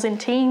or calls in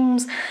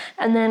Teams,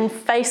 and then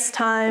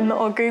FaceTime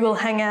or Google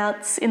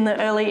Hangouts in the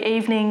early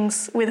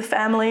evenings with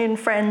family and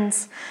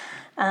friends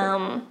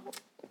to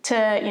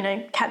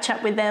catch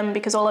up with them,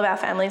 because all of our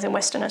family's in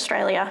Western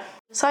Australia.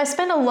 So I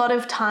spend a lot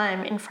of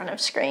time in front of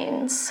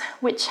screens,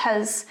 which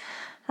has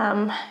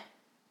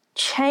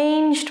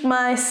changed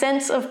my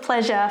sense of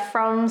pleasure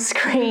from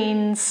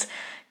screens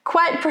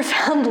quite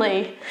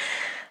profoundly.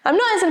 I'm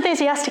not as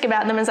enthusiastic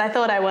about them as I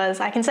thought I was,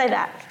 I can say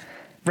that.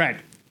 Right.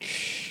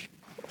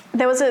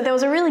 There was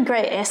a really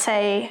great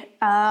essay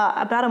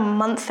about a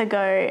month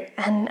ago,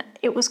 and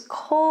it was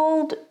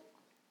called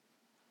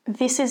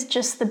 "This is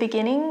Just the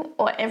Beginning"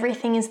 or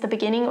 "Everything is the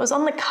Beginning." It was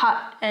on The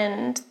Cut,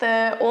 and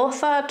the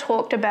author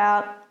talked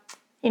about,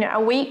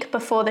 a week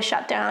before the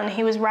shutdown,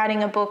 he was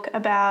writing a book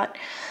about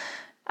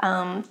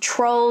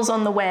trolls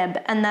on the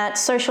web, and that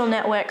social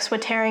networks were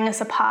tearing us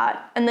apart.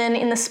 And then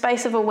in the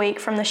space of a week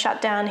from the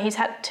shutdown, he'd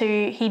had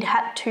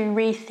to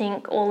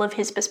rethink all of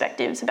his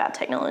perspectives about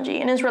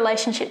technology and his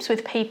relationships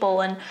with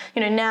people. And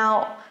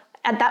now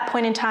at that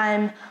point in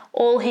time,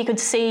 all he could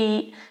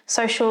see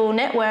social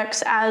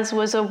networks as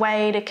was a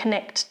way to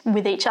connect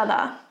with each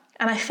other.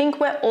 And I think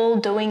we're all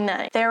doing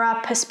that. There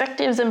are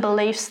perspectives and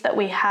beliefs that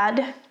we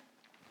had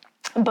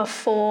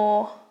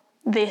before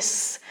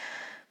this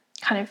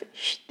kind of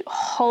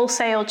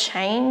wholesale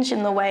change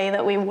in the way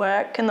that we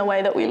work and the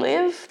way that we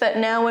live, that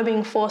now we're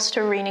being forced to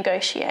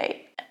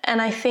renegotiate.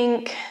 And I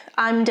think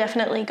I'm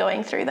definitely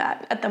going through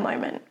that at the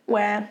moment,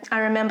 where I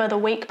remember the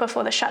week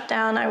before the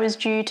shutdown, I was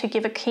due to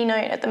give a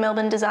keynote at the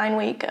Melbourne Design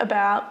Week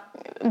about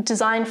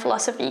design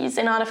philosophies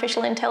in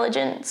artificial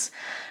intelligence.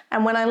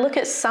 And when I look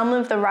at some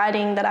of the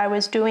writing that I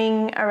was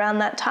doing around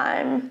that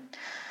time,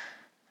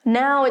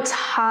 now it's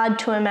hard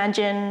to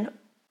imagine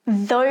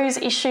those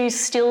issues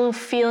still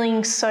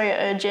feeling so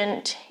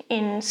urgent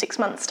in 6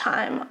 months'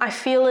 time. I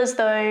feel as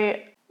though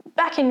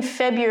back in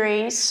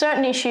February,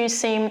 certain issues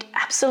seemed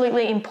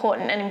absolutely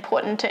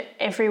important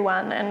to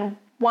everyone. And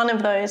one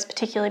of those,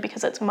 particularly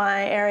because it's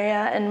my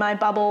area and my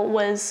bubble,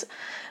 was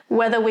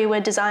whether we were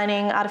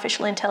designing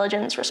artificial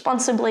intelligence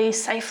responsibly,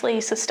 safely,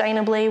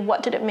 sustainably,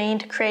 what did it mean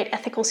to create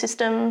ethical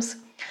systems?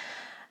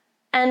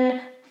 And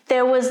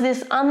there was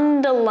this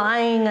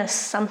underlying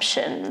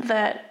assumption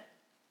that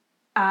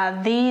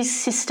these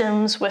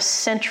systems were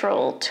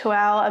central to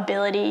our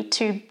ability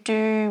to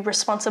do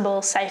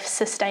responsible, safe,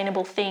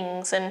 sustainable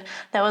things. And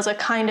there was a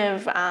kind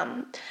of,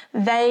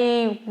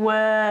 they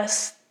were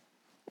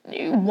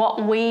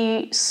what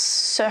we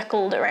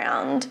circled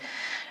around.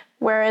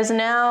 Whereas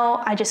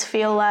now I just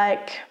feel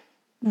like,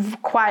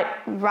 quite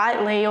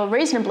rightly or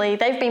reasonably,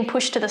 they've been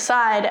pushed to the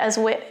side as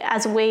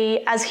we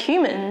as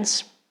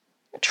humans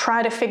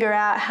try to figure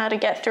out how to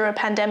get through a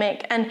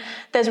pandemic. And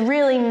there's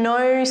really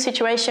no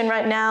situation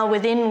right now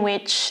within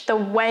which the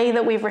way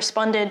that we've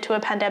responded to a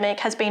pandemic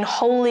has been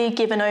wholly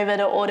given over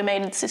to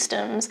automated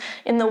systems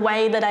in the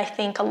way that I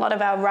think a lot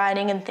of our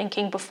writing and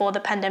thinking before the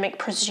pandemic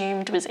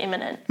presumed was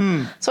imminent.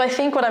 So I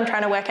think what I'm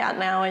trying to work out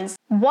now is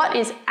what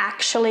is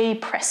actually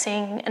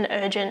pressing and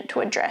urgent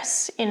to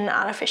address in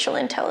artificial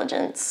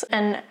intelligence,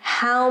 and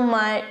how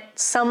might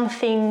some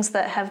things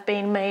that have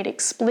been made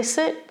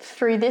explicit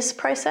through this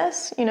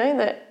process,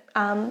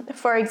 that,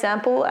 for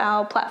example,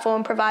 our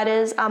platform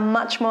providers are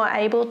much more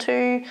able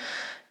to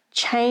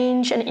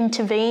change and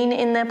intervene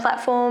in their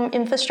platform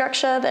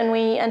infrastructure than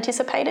we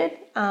anticipated.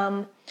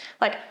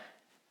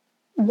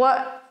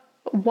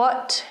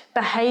 What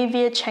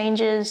behaviour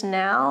changes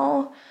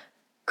now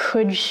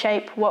could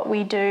shape what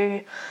we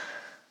do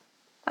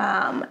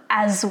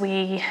as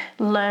we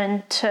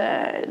learn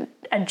to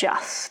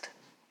adjust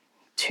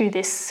to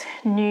this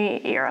new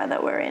era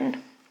that we're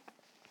in.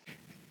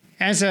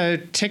 As a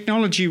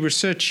technology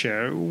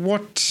researcher,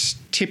 what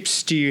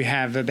tips do you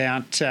have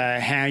about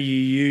how you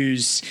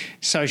use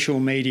social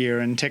media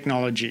and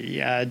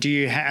technology? Are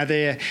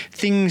there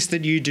things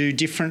that you do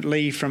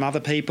differently from other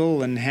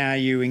people, and how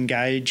you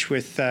engage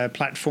with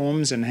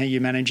platforms and how you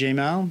manage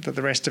email that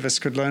the rest of us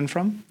could learn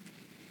from?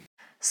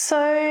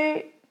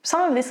 So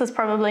some of this is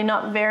probably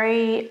not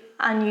very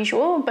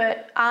unusual,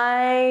 but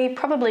I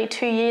probably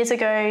 2 years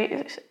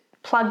ago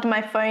plugged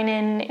my phone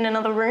in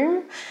another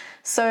room.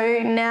 So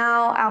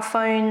now our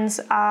phones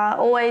are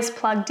always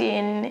plugged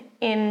in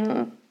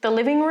the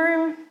living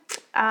room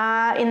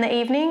in the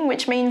evening,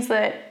 which means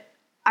that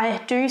I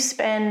do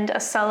spend a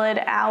solid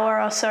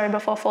hour or so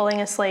before falling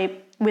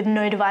asleep with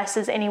no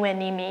devices anywhere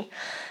near me.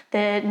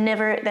 They're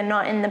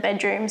not in the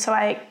bedroom, so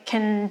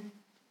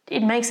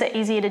it makes it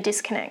easier to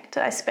disconnect.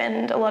 I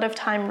spend a lot of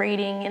time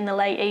reading in the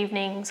late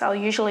evenings. I'll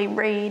usually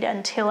read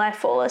until I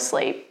fall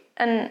asleep.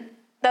 And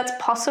that's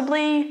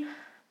possibly,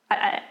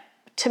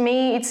 to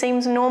me, it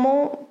seems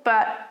normal,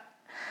 but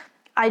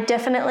I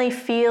definitely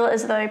feel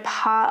as though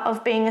part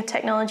of being a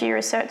technology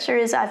researcher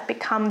is I've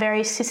become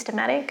very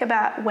systematic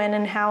about when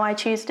and how I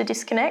choose to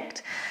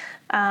disconnect.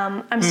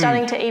 I'm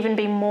starting to even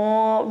be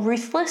more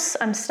ruthless.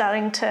 I'm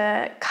starting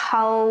to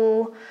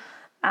cull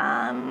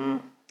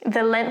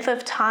the length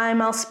of time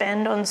I'll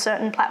spend on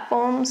certain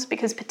platforms,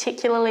 because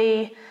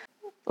particularly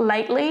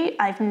lately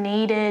I've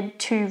needed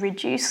to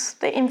reduce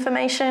the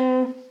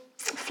information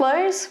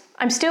flows.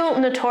 I'm still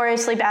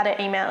notoriously bad at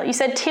email. You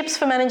said tips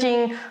for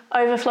managing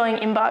overflowing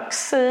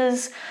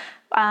inboxes.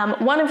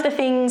 One of the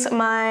things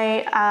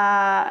my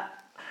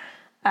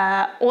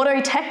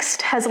auto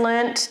text has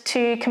learnt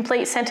to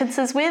complete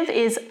sentences with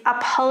is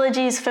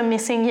apologies for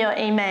missing your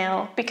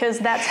email, because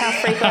that's how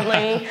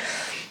frequently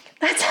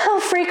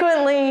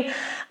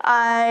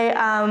I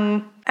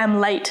am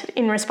late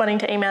in responding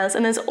to emails,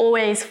 and there's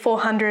always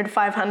 400,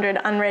 500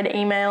 unread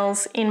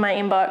emails in my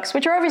inbox,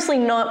 which are obviously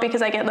not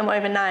because I get them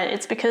overnight.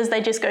 It's because they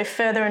just go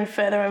further and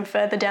further and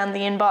further down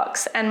the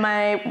inbox, and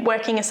my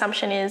working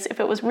assumption is if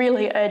it was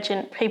really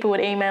urgent, people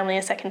would email me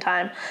a second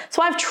time.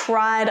 So I've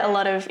tried a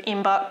lot of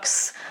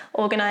inbox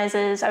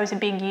organizers. I was a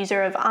big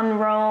user of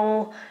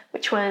Unroll,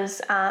 which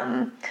was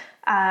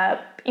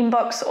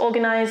inbox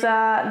organizer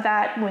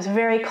that was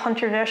very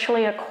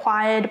controversially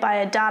acquired by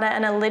a data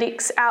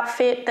analytics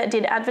outfit that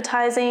did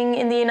advertising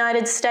in the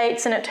United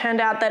States, and it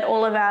turned out that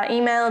all of our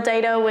email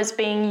data was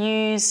being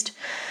used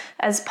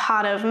as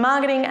part of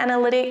marketing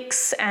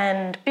analytics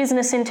and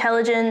business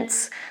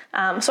intelligence.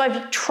 So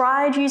I've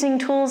tried using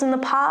tools in the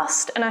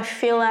past, and I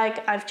feel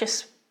like I've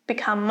just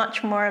become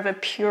much more of a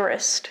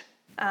purist.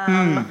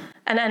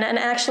 And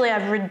actually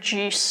I've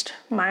reduced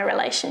my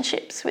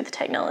relationships with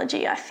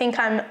technology. I think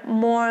I'm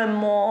more and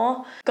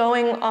more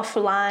going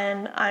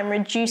offline. I'm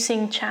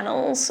reducing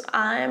channels.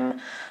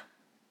 I'm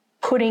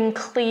putting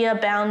clear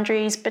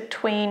boundaries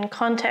between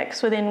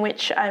contexts within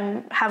which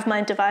I have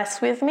my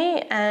device with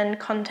me and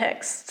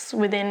contexts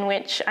within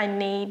which I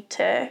need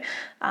to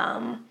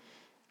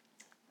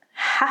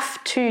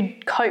have to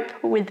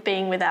cope with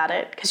being without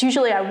it, because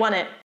usually I want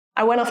it.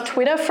 I went off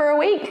Twitter for a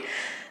week.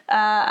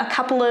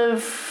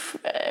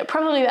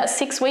 Probably about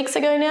 6 weeks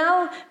ago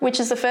now, which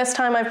is the first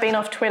time I've been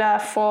off Twitter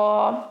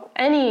for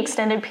any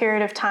extended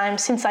period of time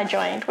since I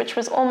joined, which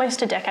was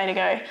almost a decade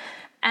ago.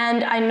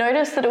 And I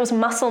noticed that it was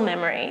muscle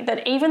memory,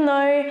 that even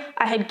though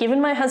I had given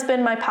my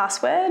husband my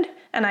password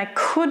and I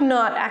could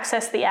not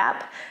access the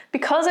app,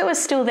 because it was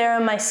still there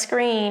on my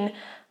screen,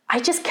 I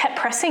just kept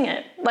pressing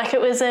it. Like,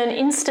 it was an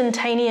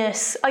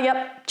instantaneous, oh,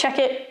 yep, check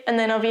it. And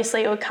then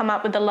obviously it would come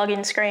up with the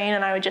login screen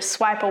and I would just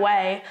swipe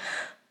away.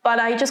 But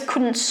I just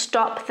couldn't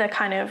stop the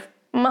kind of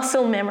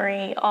muscle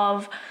memory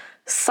of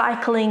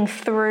cycling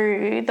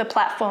through the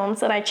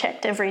platforms that I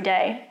checked every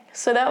day.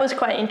 So that was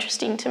quite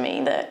interesting to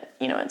me that,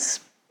 you know,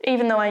 it's,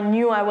 even though I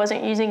knew I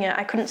wasn't using it,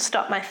 I couldn't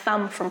stop my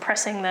thumb from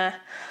pressing the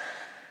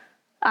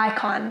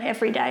icon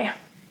every day.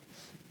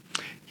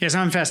 Yes,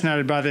 I'm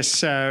fascinated by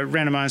this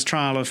randomised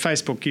trial of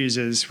Facebook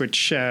users,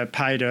 which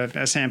paid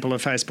a sample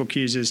of Facebook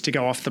users to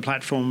go off the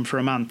platform for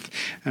a month,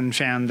 and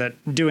found that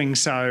doing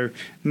so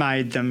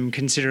made them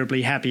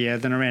considerably happier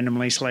than a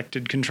randomly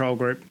selected control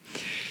group.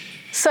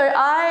 So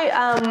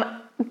I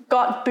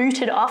got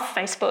booted off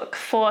Facebook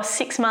for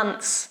 6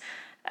 months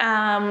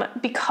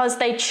because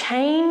they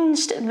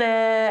changed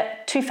the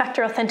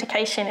two-factor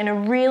authentication in a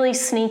really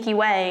sneaky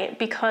way,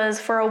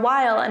 because for a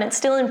while, and it's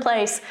still in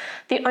place,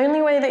 the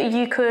only way that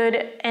you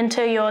could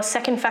enter your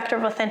second factor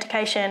of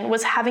authentication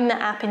was having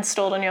the app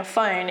installed on your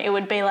phone. It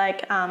would be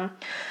like,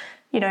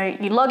 you know,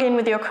 you log in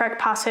with your correct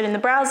password in the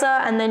browser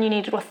and then you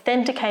need to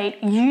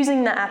authenticate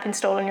using the app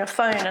installed on your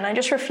phone, and I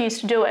just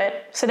refused to do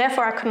it. So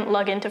therefore I couldn't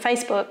log into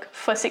Facebook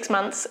for 6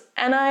 months,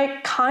 and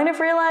I kind of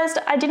realised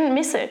I didn't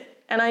miss it.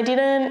 And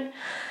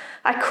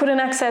I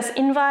couldn't access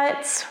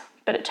invites,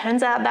 but it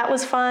turns out that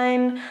was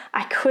fine.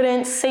 I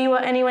couldn't see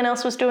what anyone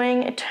else was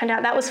doing. It turned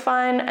out that was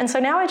fine. And so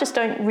now I just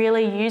don't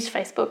really use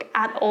Facebook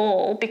at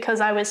all,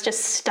 because I was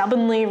just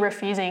stubbornly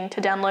refusing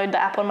to download the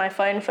app on my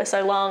phone for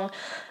so long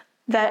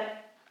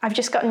that I've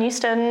just gotten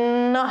used to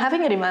not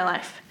having it in my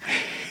life.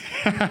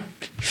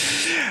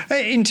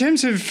 In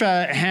terms of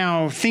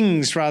how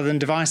things rather than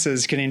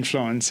devices can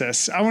influence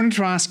us, I wanted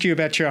to ask you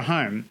about your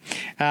home.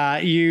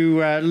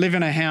 You live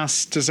in a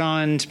house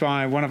designed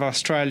by one of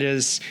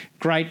Australia's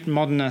great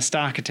modernist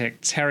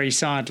architects, Harry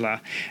Seidler.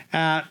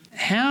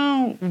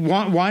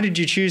 Why did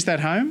you choose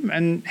that home,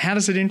 and how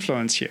does it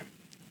influence you?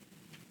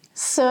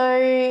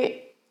 So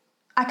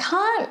I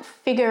can't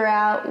figure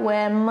out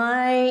where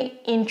my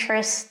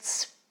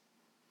interests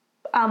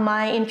are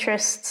my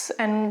interests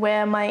and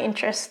where my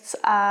interests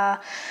are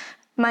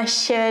my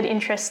shared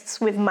interests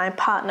with my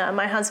partner,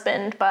 my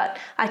husband, but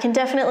I can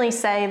definitely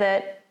say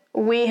that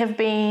we have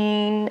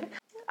been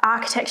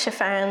architecture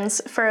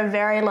fans for a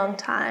very long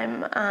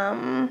time,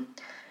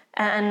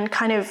 and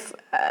kind of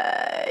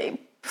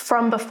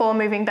from before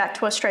moving back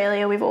to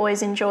Australia, we've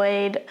always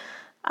enjoyed.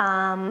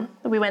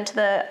 We went to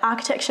the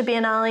Architecture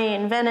Biennale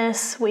in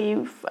Venice.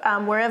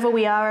 Wherever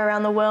we are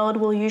around the world,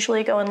 we'll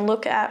usually go and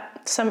look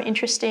at some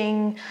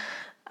interesting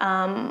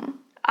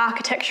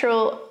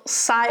architectural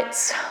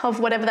sites of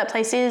whatever that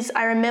place is.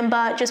 I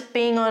remember just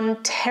being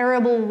on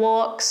terrible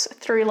walks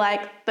through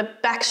like the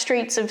back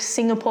streets of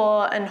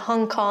Singapore and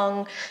Hong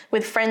Kong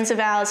with friends of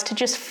ours to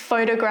just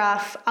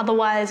photograph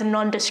otherwise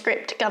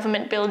nondescript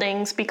government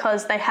buildings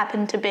because they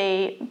happen to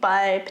be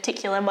by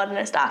particular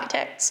modernist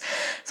architects.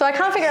 So I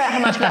can't figure out how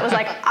much of that was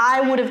like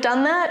I would have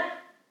done that,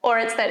 or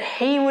it's that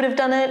he would have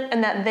done it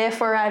and that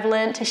therefore I've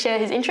learned to share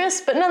his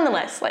interests. But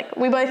nonetheless, like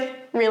we both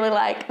really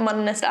like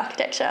modernist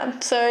architecture.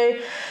 So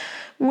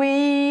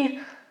we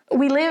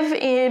live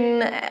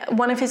in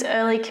one of his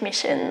early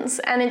commissions,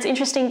 and it's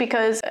interesting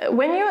because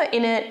when you're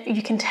in it,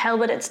 you can tell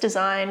that it's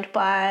designed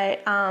by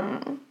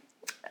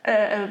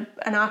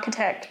an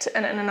architect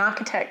and an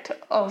architect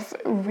of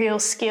real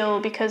skill,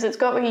 because it's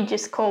got what you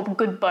just call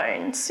good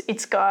bones.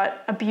 It's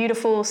got a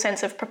beautiful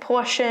sense of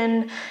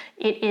proportion.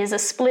 It is a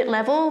split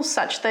level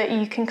such that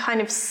you can kind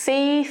of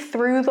see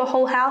through the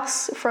whole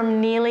house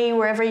from nearly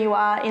wherever you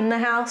are in the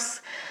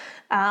house.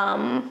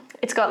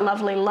 It's got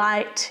lovely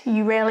light.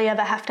 You rarely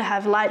ever have to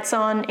have lights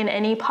on in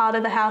any part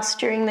of the house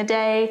during the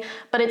day,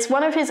 but it's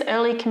one of his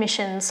early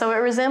commissions, so it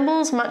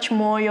resembles much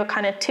more your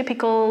kind of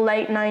typical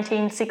late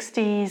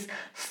 1960s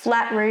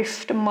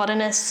flat-roofed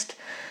modernist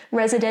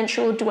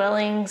residential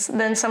dwellings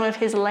than some of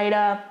his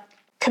later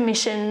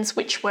commissions,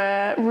 which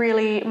were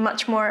really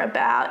much more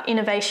about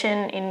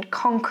innovation in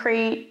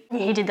concrete.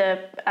 He did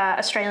the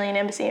Australian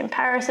Embassy in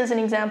Paris as an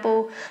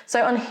example.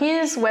 So on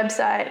his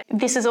website,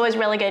 this is always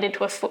relegated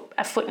to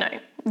a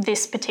footnote,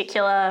 this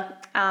particular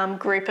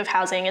group of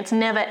housing. It's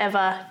never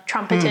ever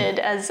trumpeted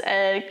as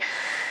an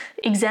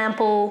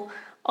example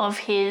of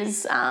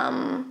his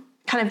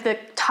kind of the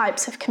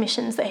types of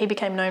commissions that he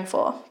became known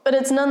for. But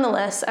it's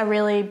nonetheless a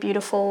really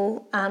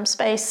beautiful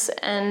space,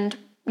 and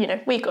you know,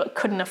 we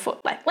couldn't afford,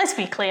 like, let's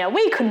be clear,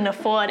 we couldn't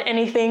afford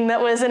anything that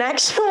was an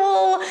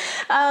actual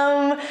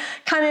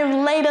kind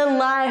of later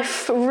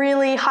life,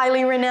 really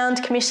highly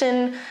renowned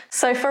commission.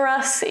 So for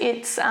us,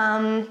 it's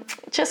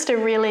just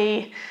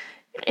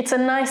it's a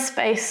nice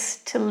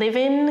space to live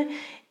in.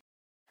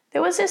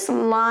 There was this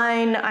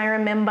line I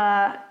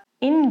remember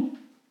in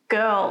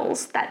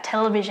Girls, that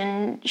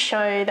television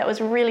show that was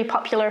really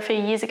popular a few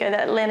years ago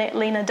that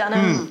Lena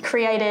Dunham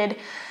created,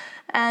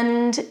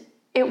 and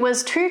it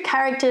was two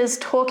characters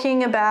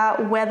talking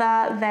about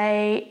whether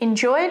they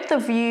enjoyed the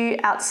view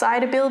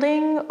outside a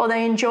building or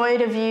they enjoyed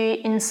a view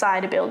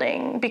inside a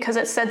building, because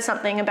it said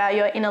something about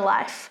your inner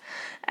life.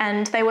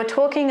 And they were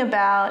talking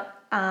about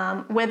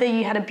whether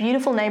you had a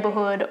beautiful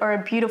neighborhood or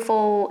a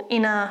beautiful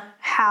inner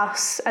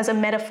house as a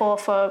metaphor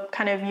for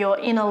kind of your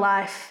inner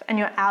life and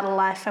your outer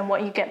life and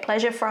what you get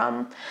pleasure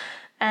from.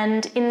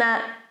 And in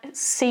that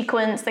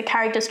sequence, the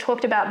characters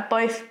talked about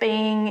both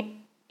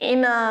being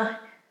inner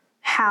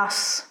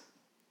house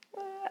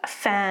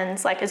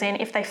fans, like as in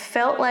if they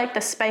felt like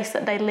the space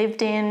that they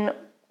lived in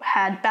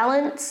had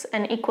balance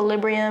and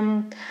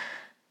equilibrium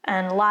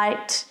and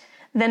light,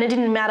 then it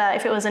didn't matter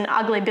if it was an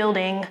ugly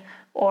building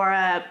or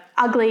a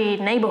ugly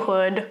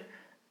neighborhood.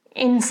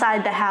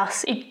 Inside the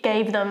house, it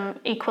gave them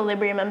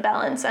equilibrium and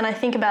balance. And I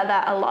think about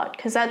that a lot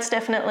because that's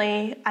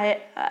definitely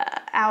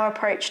our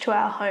approach to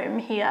our home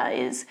here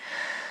is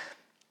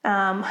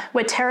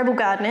we're terrible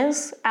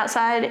gardeners.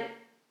 Outside,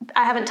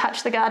 I haven't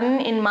touched the garden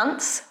in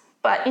months,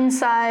 but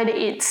inside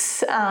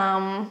it's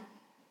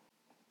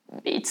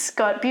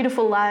got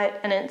beautiful light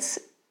and it's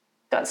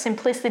got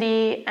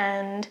simplicity,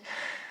 and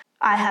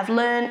I have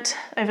learnt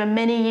over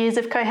many years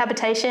of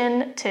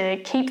cohabitation to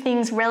keep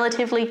things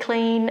relatively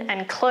clean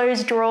and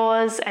close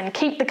drawers and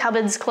keep the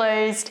cupboards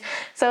closed.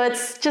 So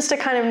it's just a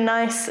kind of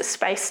nice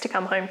space to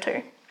come home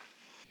to.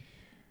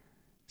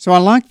 So I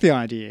like the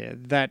idea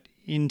that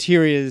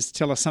interiors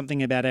tell us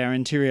something about our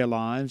interior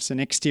lives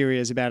and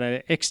exteriors about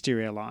our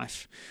exterior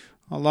life.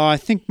 Although I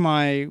think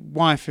my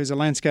wife is a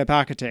landscape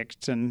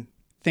architect and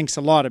thinks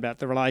a lot about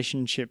the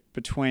relationship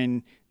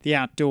between the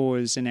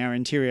outdoors and our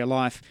interior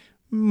life,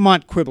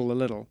 might quibble a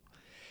little.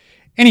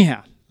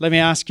 Anyhow, let me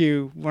ask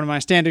you one of my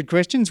standard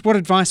questions. What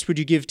advice would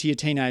you give to your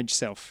teenage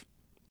self?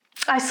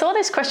 I saw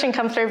this question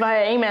come through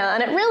via email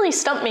and it really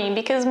stumped me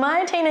because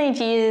my teenage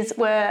years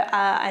were,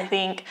 I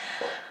think,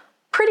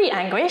 pretty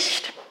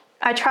anguished.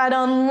 I tried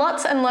on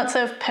lots and lots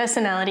of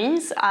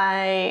personalities.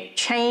 I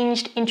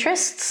changed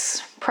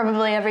interests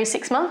probably every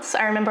 6 months.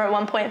 I remember at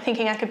one point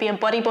thinking I could be a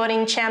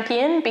bodyboarding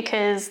champion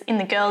because in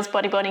the girls'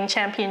 bodyboarding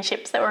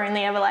championships there were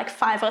only ever like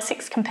 5 or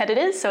 6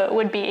 competitors, so it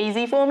would be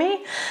easy for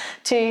me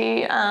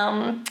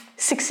to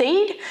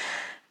succeed.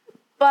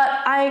 But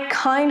I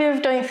kind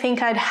of don't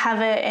think I'd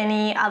have it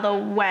any other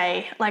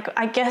way. Like,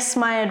 I guess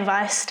my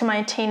advice to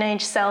my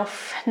teenage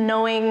self,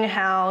 knowing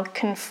how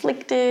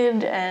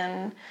conflicted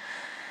and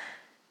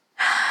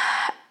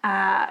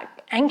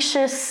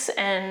anxious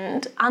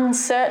and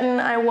uncertain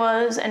I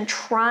was and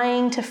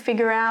trying to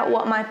figure out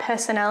what my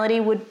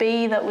personality would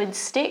be that would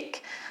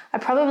stick,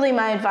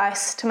 my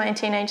advice to my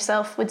teenage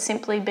self would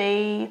simply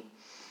be,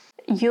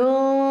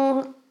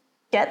 you'll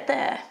get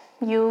there.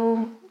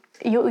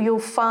 You'll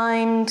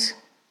find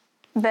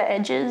the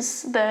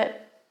edges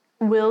that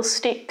will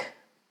stick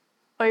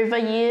over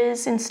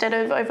years instead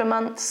of over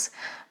months.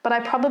 But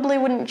I probably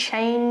wouldn't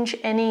change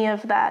any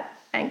of that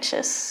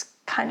anxious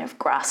kind of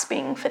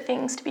grasping for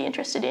things to be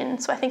interested in.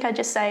 So I think I'd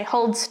just say,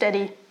 hold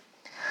steady.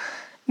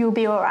 You'll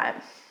be all right.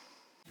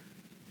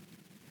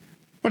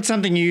 What's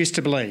something you used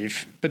to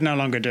believe but no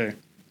longer do?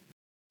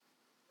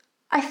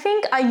 I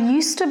think I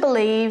used to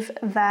believe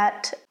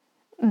that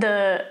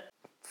the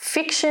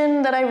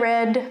fiction that I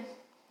read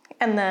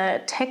and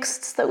the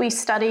texts that we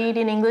studied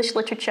in English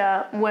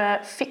literature were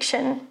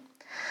fiction,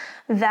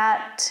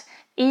 that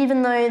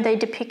even though they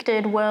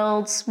depicted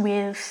worlds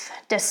with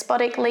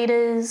despotic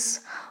leaders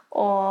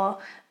or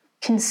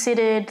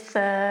considered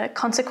the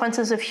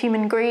consequences of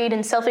human greed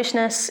and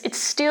selfishness, it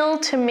still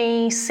to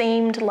me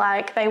seemed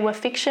like they were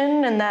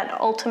fiction and that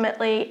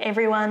ultimately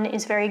everyone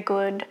is very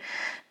good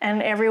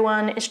and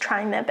everyone is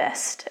trying their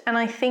best. And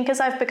I think as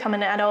I've become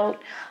an adult,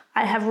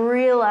 I have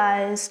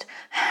realised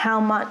how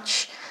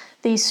much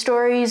these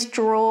stories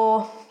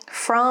draw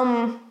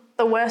from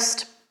the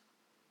worst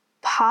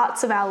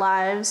parts of our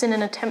lives in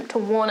an attempt to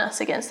warn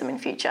us against them in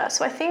future.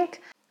 So I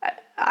think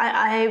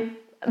I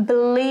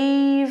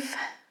believe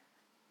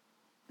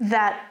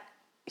that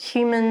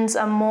humans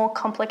are more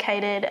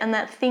complicated and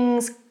that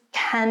things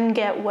can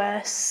get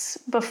worse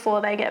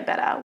before they get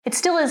better. It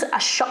still is a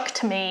shock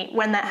to me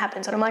when that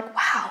happens, and I'm like,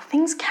 wow,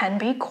 things can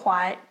be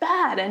quite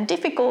bad and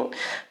difficult,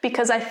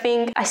 because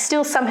I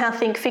still somehow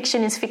think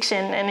fiction is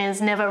fiction and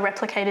is never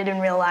replicated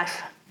in real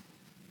life.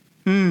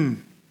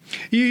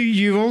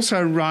 You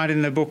also write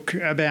in the book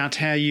about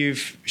how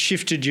you've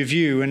shifted your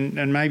view,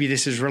 and maybe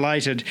this is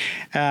related,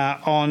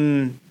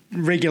 on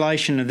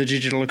regulation of the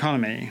digital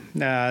economy,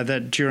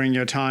 that during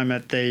your time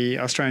at the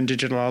Australian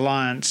Digital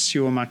Alliance,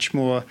 you were much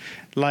more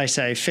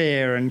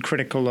laissez-faire and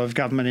critical of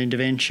government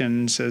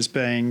interventions as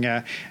being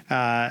dour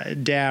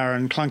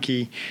and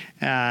clunky.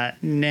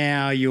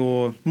 Now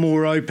you're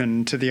more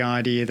open to the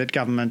idea that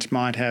government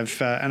might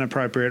have an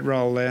appropriate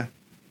role there.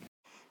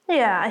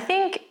 Yeah, I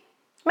think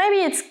maybe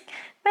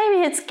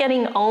it's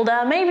getting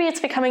older, maybe it's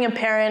becoming a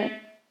parent,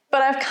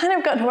 but I've kind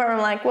of gotten to where I'm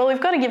like, well,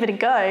 we've got to give it a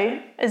go,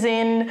 as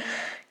in,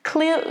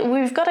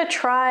 we've got to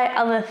try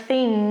other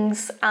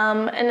things,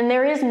 and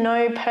there is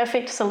no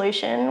perfect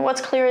solution. What's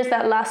clear is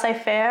that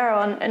laissez-faire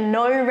and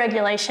no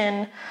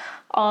regulation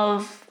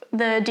of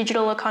the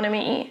digital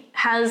economy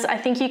has, I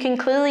think you can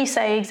clearly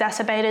say,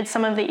 exacerbated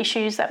some of the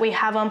issues that we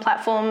have on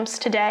platforms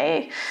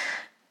today.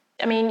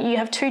 I mean, you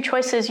have two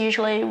choices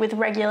usually with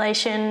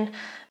regulation.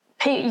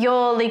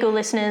 Your legal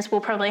listeners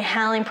will probably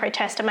howl in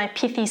protest at my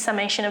pithy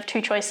summation of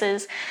two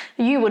choices.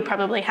 You would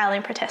probably howl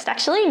in protest,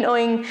 actually,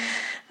 knowing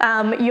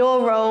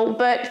your role.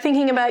 But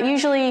thinking about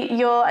usually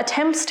your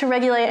attempts to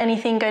regulate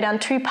anything go down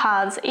two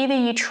paths. Either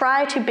you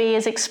try to be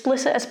as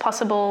explicit as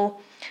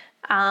possible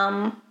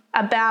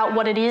about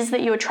what it is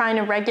that you're trying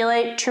to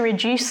regulate to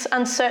reduce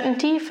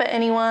uncertainty for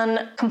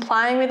anyone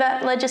complying with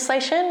that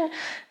legislation.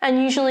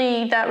 And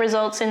usually that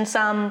results in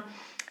some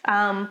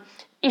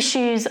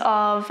issues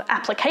of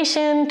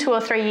application 2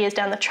 or 3 years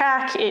down the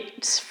track.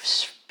 It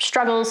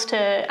struggles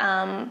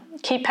to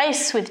keep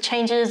pace with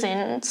changes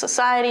in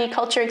society,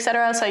 culture,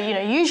 etc. So,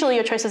 usually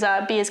your choices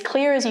are be as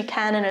clear as you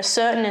can and as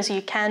certain as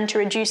you can to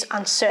reduce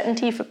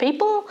uncertainty for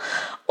people,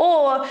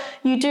 or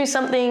you do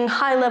something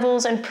high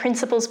levels and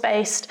principles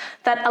based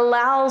that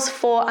allows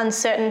for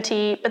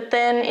uncertainty, but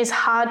then is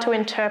hard to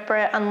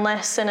interpret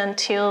unless and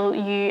until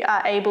you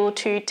are able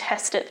to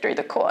test it through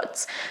the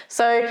courts.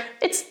 So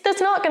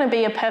there's not going to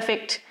be a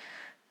perfect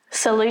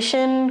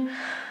solution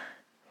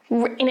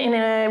in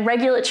a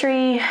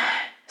regulatory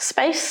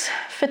space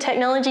for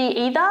technology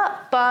either,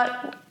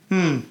 but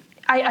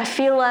I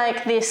feel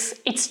like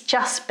it's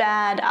just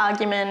bad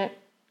argument.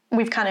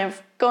 We've kind of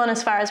gone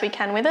as far as we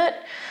can with it.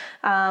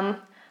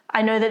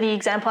 I know that the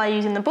example I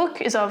use in the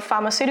book is of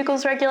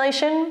pharmaceuticals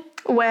regulation,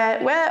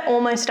 where we're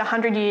almost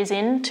 100 years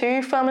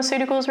into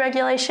pharmaceuticals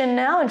regulation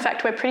now. In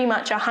fact, we're pretty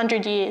much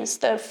 100 years.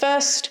 The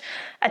first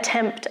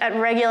attempt at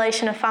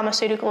regulation of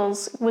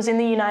pharmaceuticals was in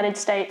the United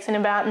States in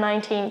about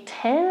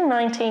 1910,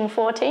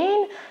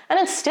 1914, and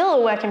it's still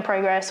a work in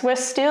progress. We're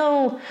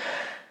still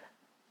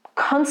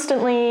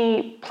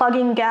constantly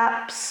plugging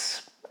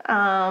gaps,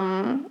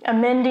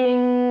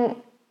 amending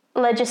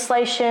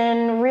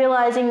legislation,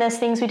 realizing there's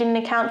things we didn't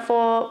account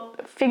for,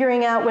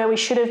 figuring out where we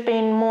should have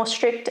been more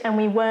strict and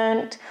we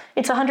weren't.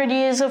 It's 100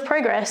 years of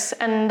progress,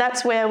 and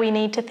that's where we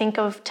need to think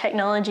of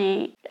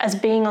technology as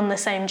being on the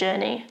same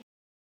journey.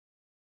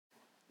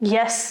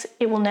 Yes,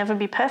 it will never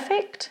be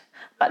perfect,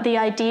 but the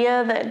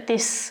idea that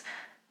this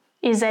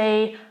is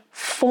a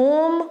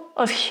form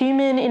of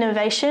human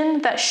innovation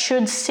that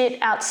should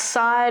sit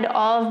outside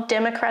of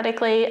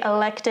democratically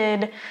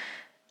elected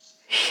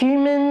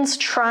humans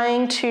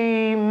trying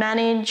to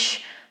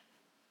manage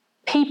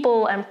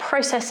people and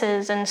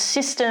processes and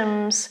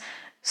systems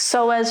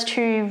so as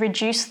to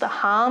reduce the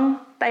harm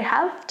they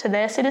have to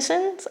their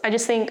citizens. I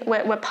just think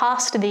we're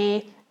past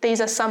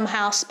these are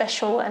somehow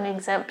special and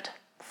exempt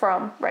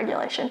from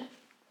regulation.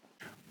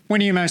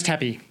 When are you most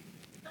happy?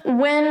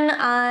 When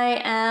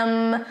I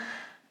am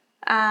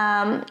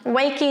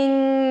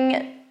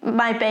waking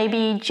my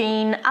baby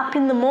Jean up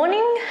in the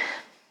morning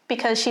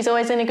because she's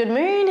always in a good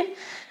mood,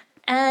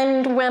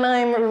 and when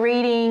I'm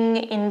reading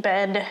in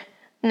bed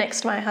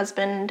next to my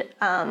husband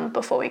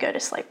before we go to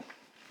sleep.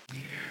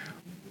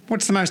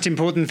 What's the most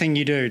important thing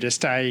you do to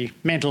stay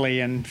mentally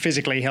and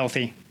physically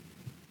healthy?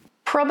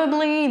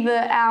 Probably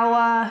the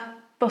hour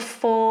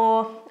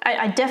before.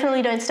 I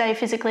definitely don't stay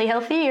physically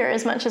healthy or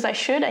as much as I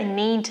should. I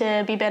need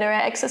to be better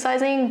at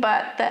exercising,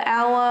 but the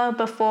hour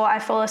before I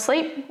fall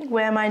asleep,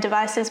 where my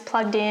device is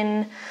plugged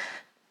in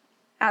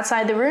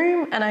outside the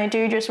room, and I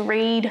do just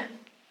read,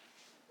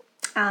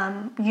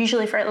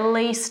 usually for at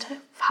least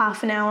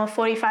half an hour,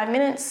 45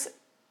 minutes,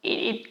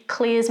 it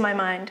clears my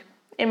mind.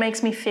 It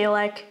makes me feel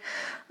like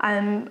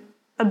I'm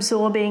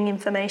absorbing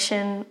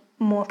information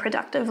more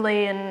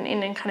productively and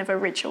in a kind of a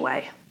richer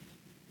way.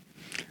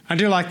 I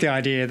do like the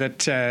idea that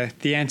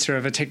the answer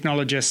of a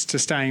technologist to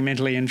staying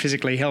mentally and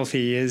physically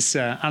healthy is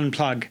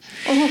unplug.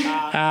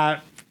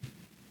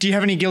 Do you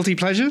have any guilty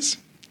pleasures?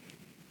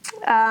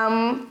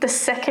 The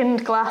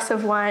second glass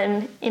of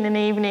wine in an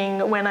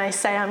evening when I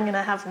say I'm going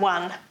to have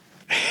one.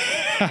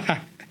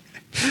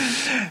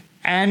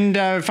 And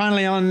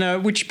finally,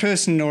 on which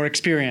person or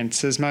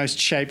experience has most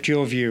shaped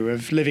your view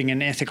of living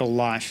an ethical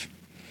life?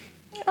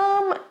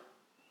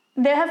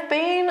 There have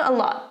been a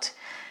lot.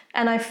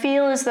 And I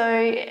feel as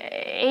though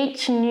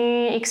each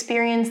new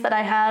experience that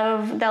I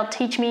have, they'll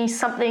teach me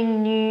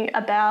something new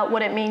about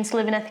what it means to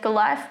live an ethical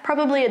life.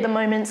 Probably at the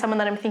moment, someone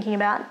that I'm thinking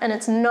about. And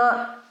it's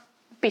not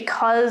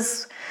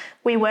because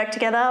we work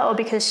together or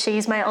because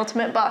she's my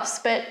ultimate boss.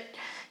 But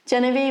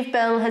Genevieve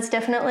Bell has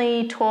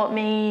definitely taught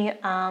me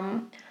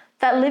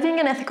that living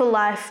an ethical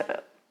life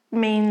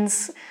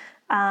means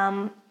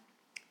can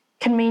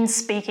mean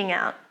speaking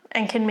out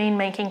and can mean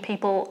making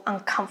people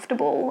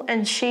uncomfortable.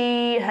 And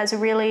she has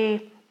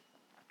really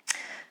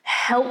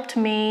helped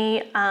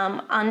me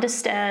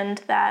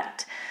understand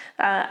that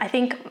I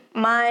think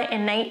my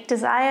innate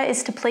desire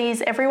is to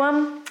please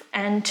everyone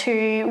and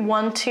to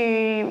want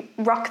to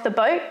rock the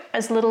boat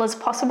as little as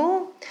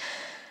possible.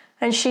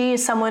 And she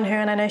is someone who,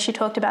 and I know she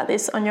talked about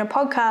this on your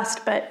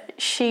podcast, but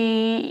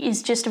she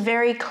is just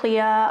very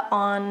clear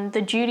on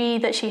the duty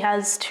that she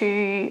has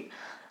to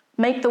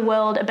make the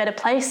world a better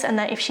place, and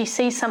that if she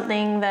sees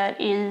something that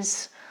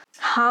is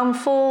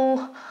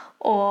harmful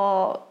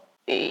or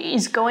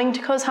is going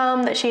to cause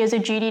harm, that she has a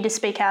duty to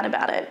speak out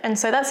about it. And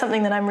so that's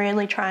something that I'm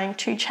really trying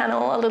to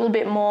channel a little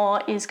bit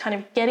more, is kind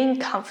of getting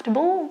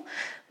comfortable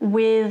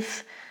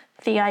with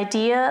the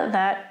idea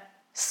that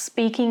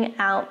speaking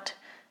out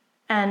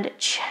and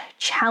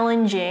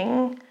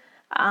challenging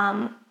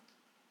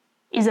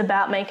is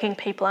about making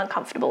people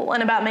uncomfortable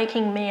and about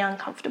making me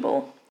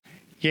uncomfortable.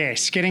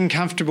 Yes, getting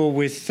comfortable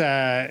with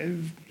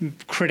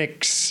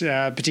critics,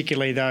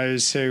 particularly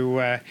those who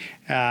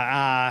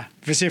are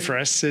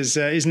vociferous,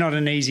 is not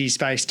an easy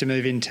space to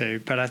move into.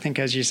 But I think,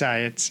 as you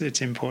say,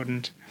 it's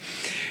important.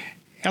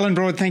 Ellen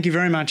Broad, thank you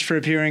very much for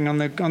appearing on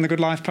the Good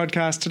Life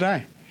podcast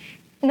today.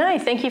 No,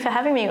 thank you for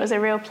having me. It was a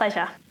real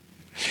pleasure.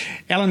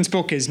 Ellen's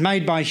book is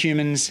Made by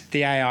Humans,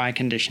 The AI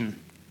Condition.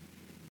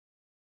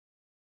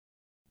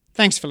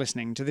 Thanks for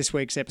listening to this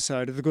week's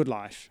episode of The Good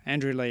Life,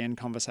 Andrew Lee in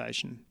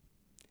Conversation.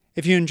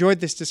 If you enjoyed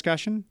this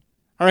discussion,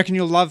 I reckon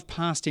you'll love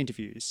past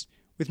interviews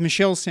with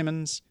Michelle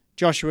Simmons,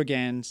 Joshua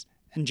Gans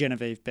and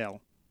Genevieve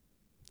Bell.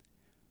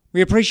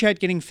 We appreciate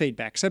getting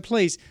feedback, so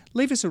please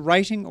leave us a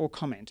rating or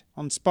comment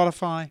on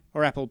Spotify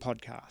or Apple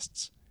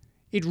Podcasts.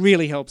 It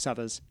really helps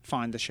others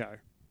find the show.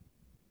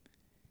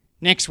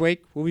 Next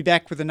week, we'll be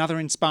back with another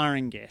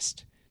inspiring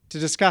guest to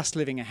discuss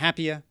living a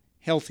happier,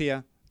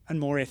 healthier and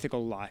more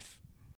ethical life.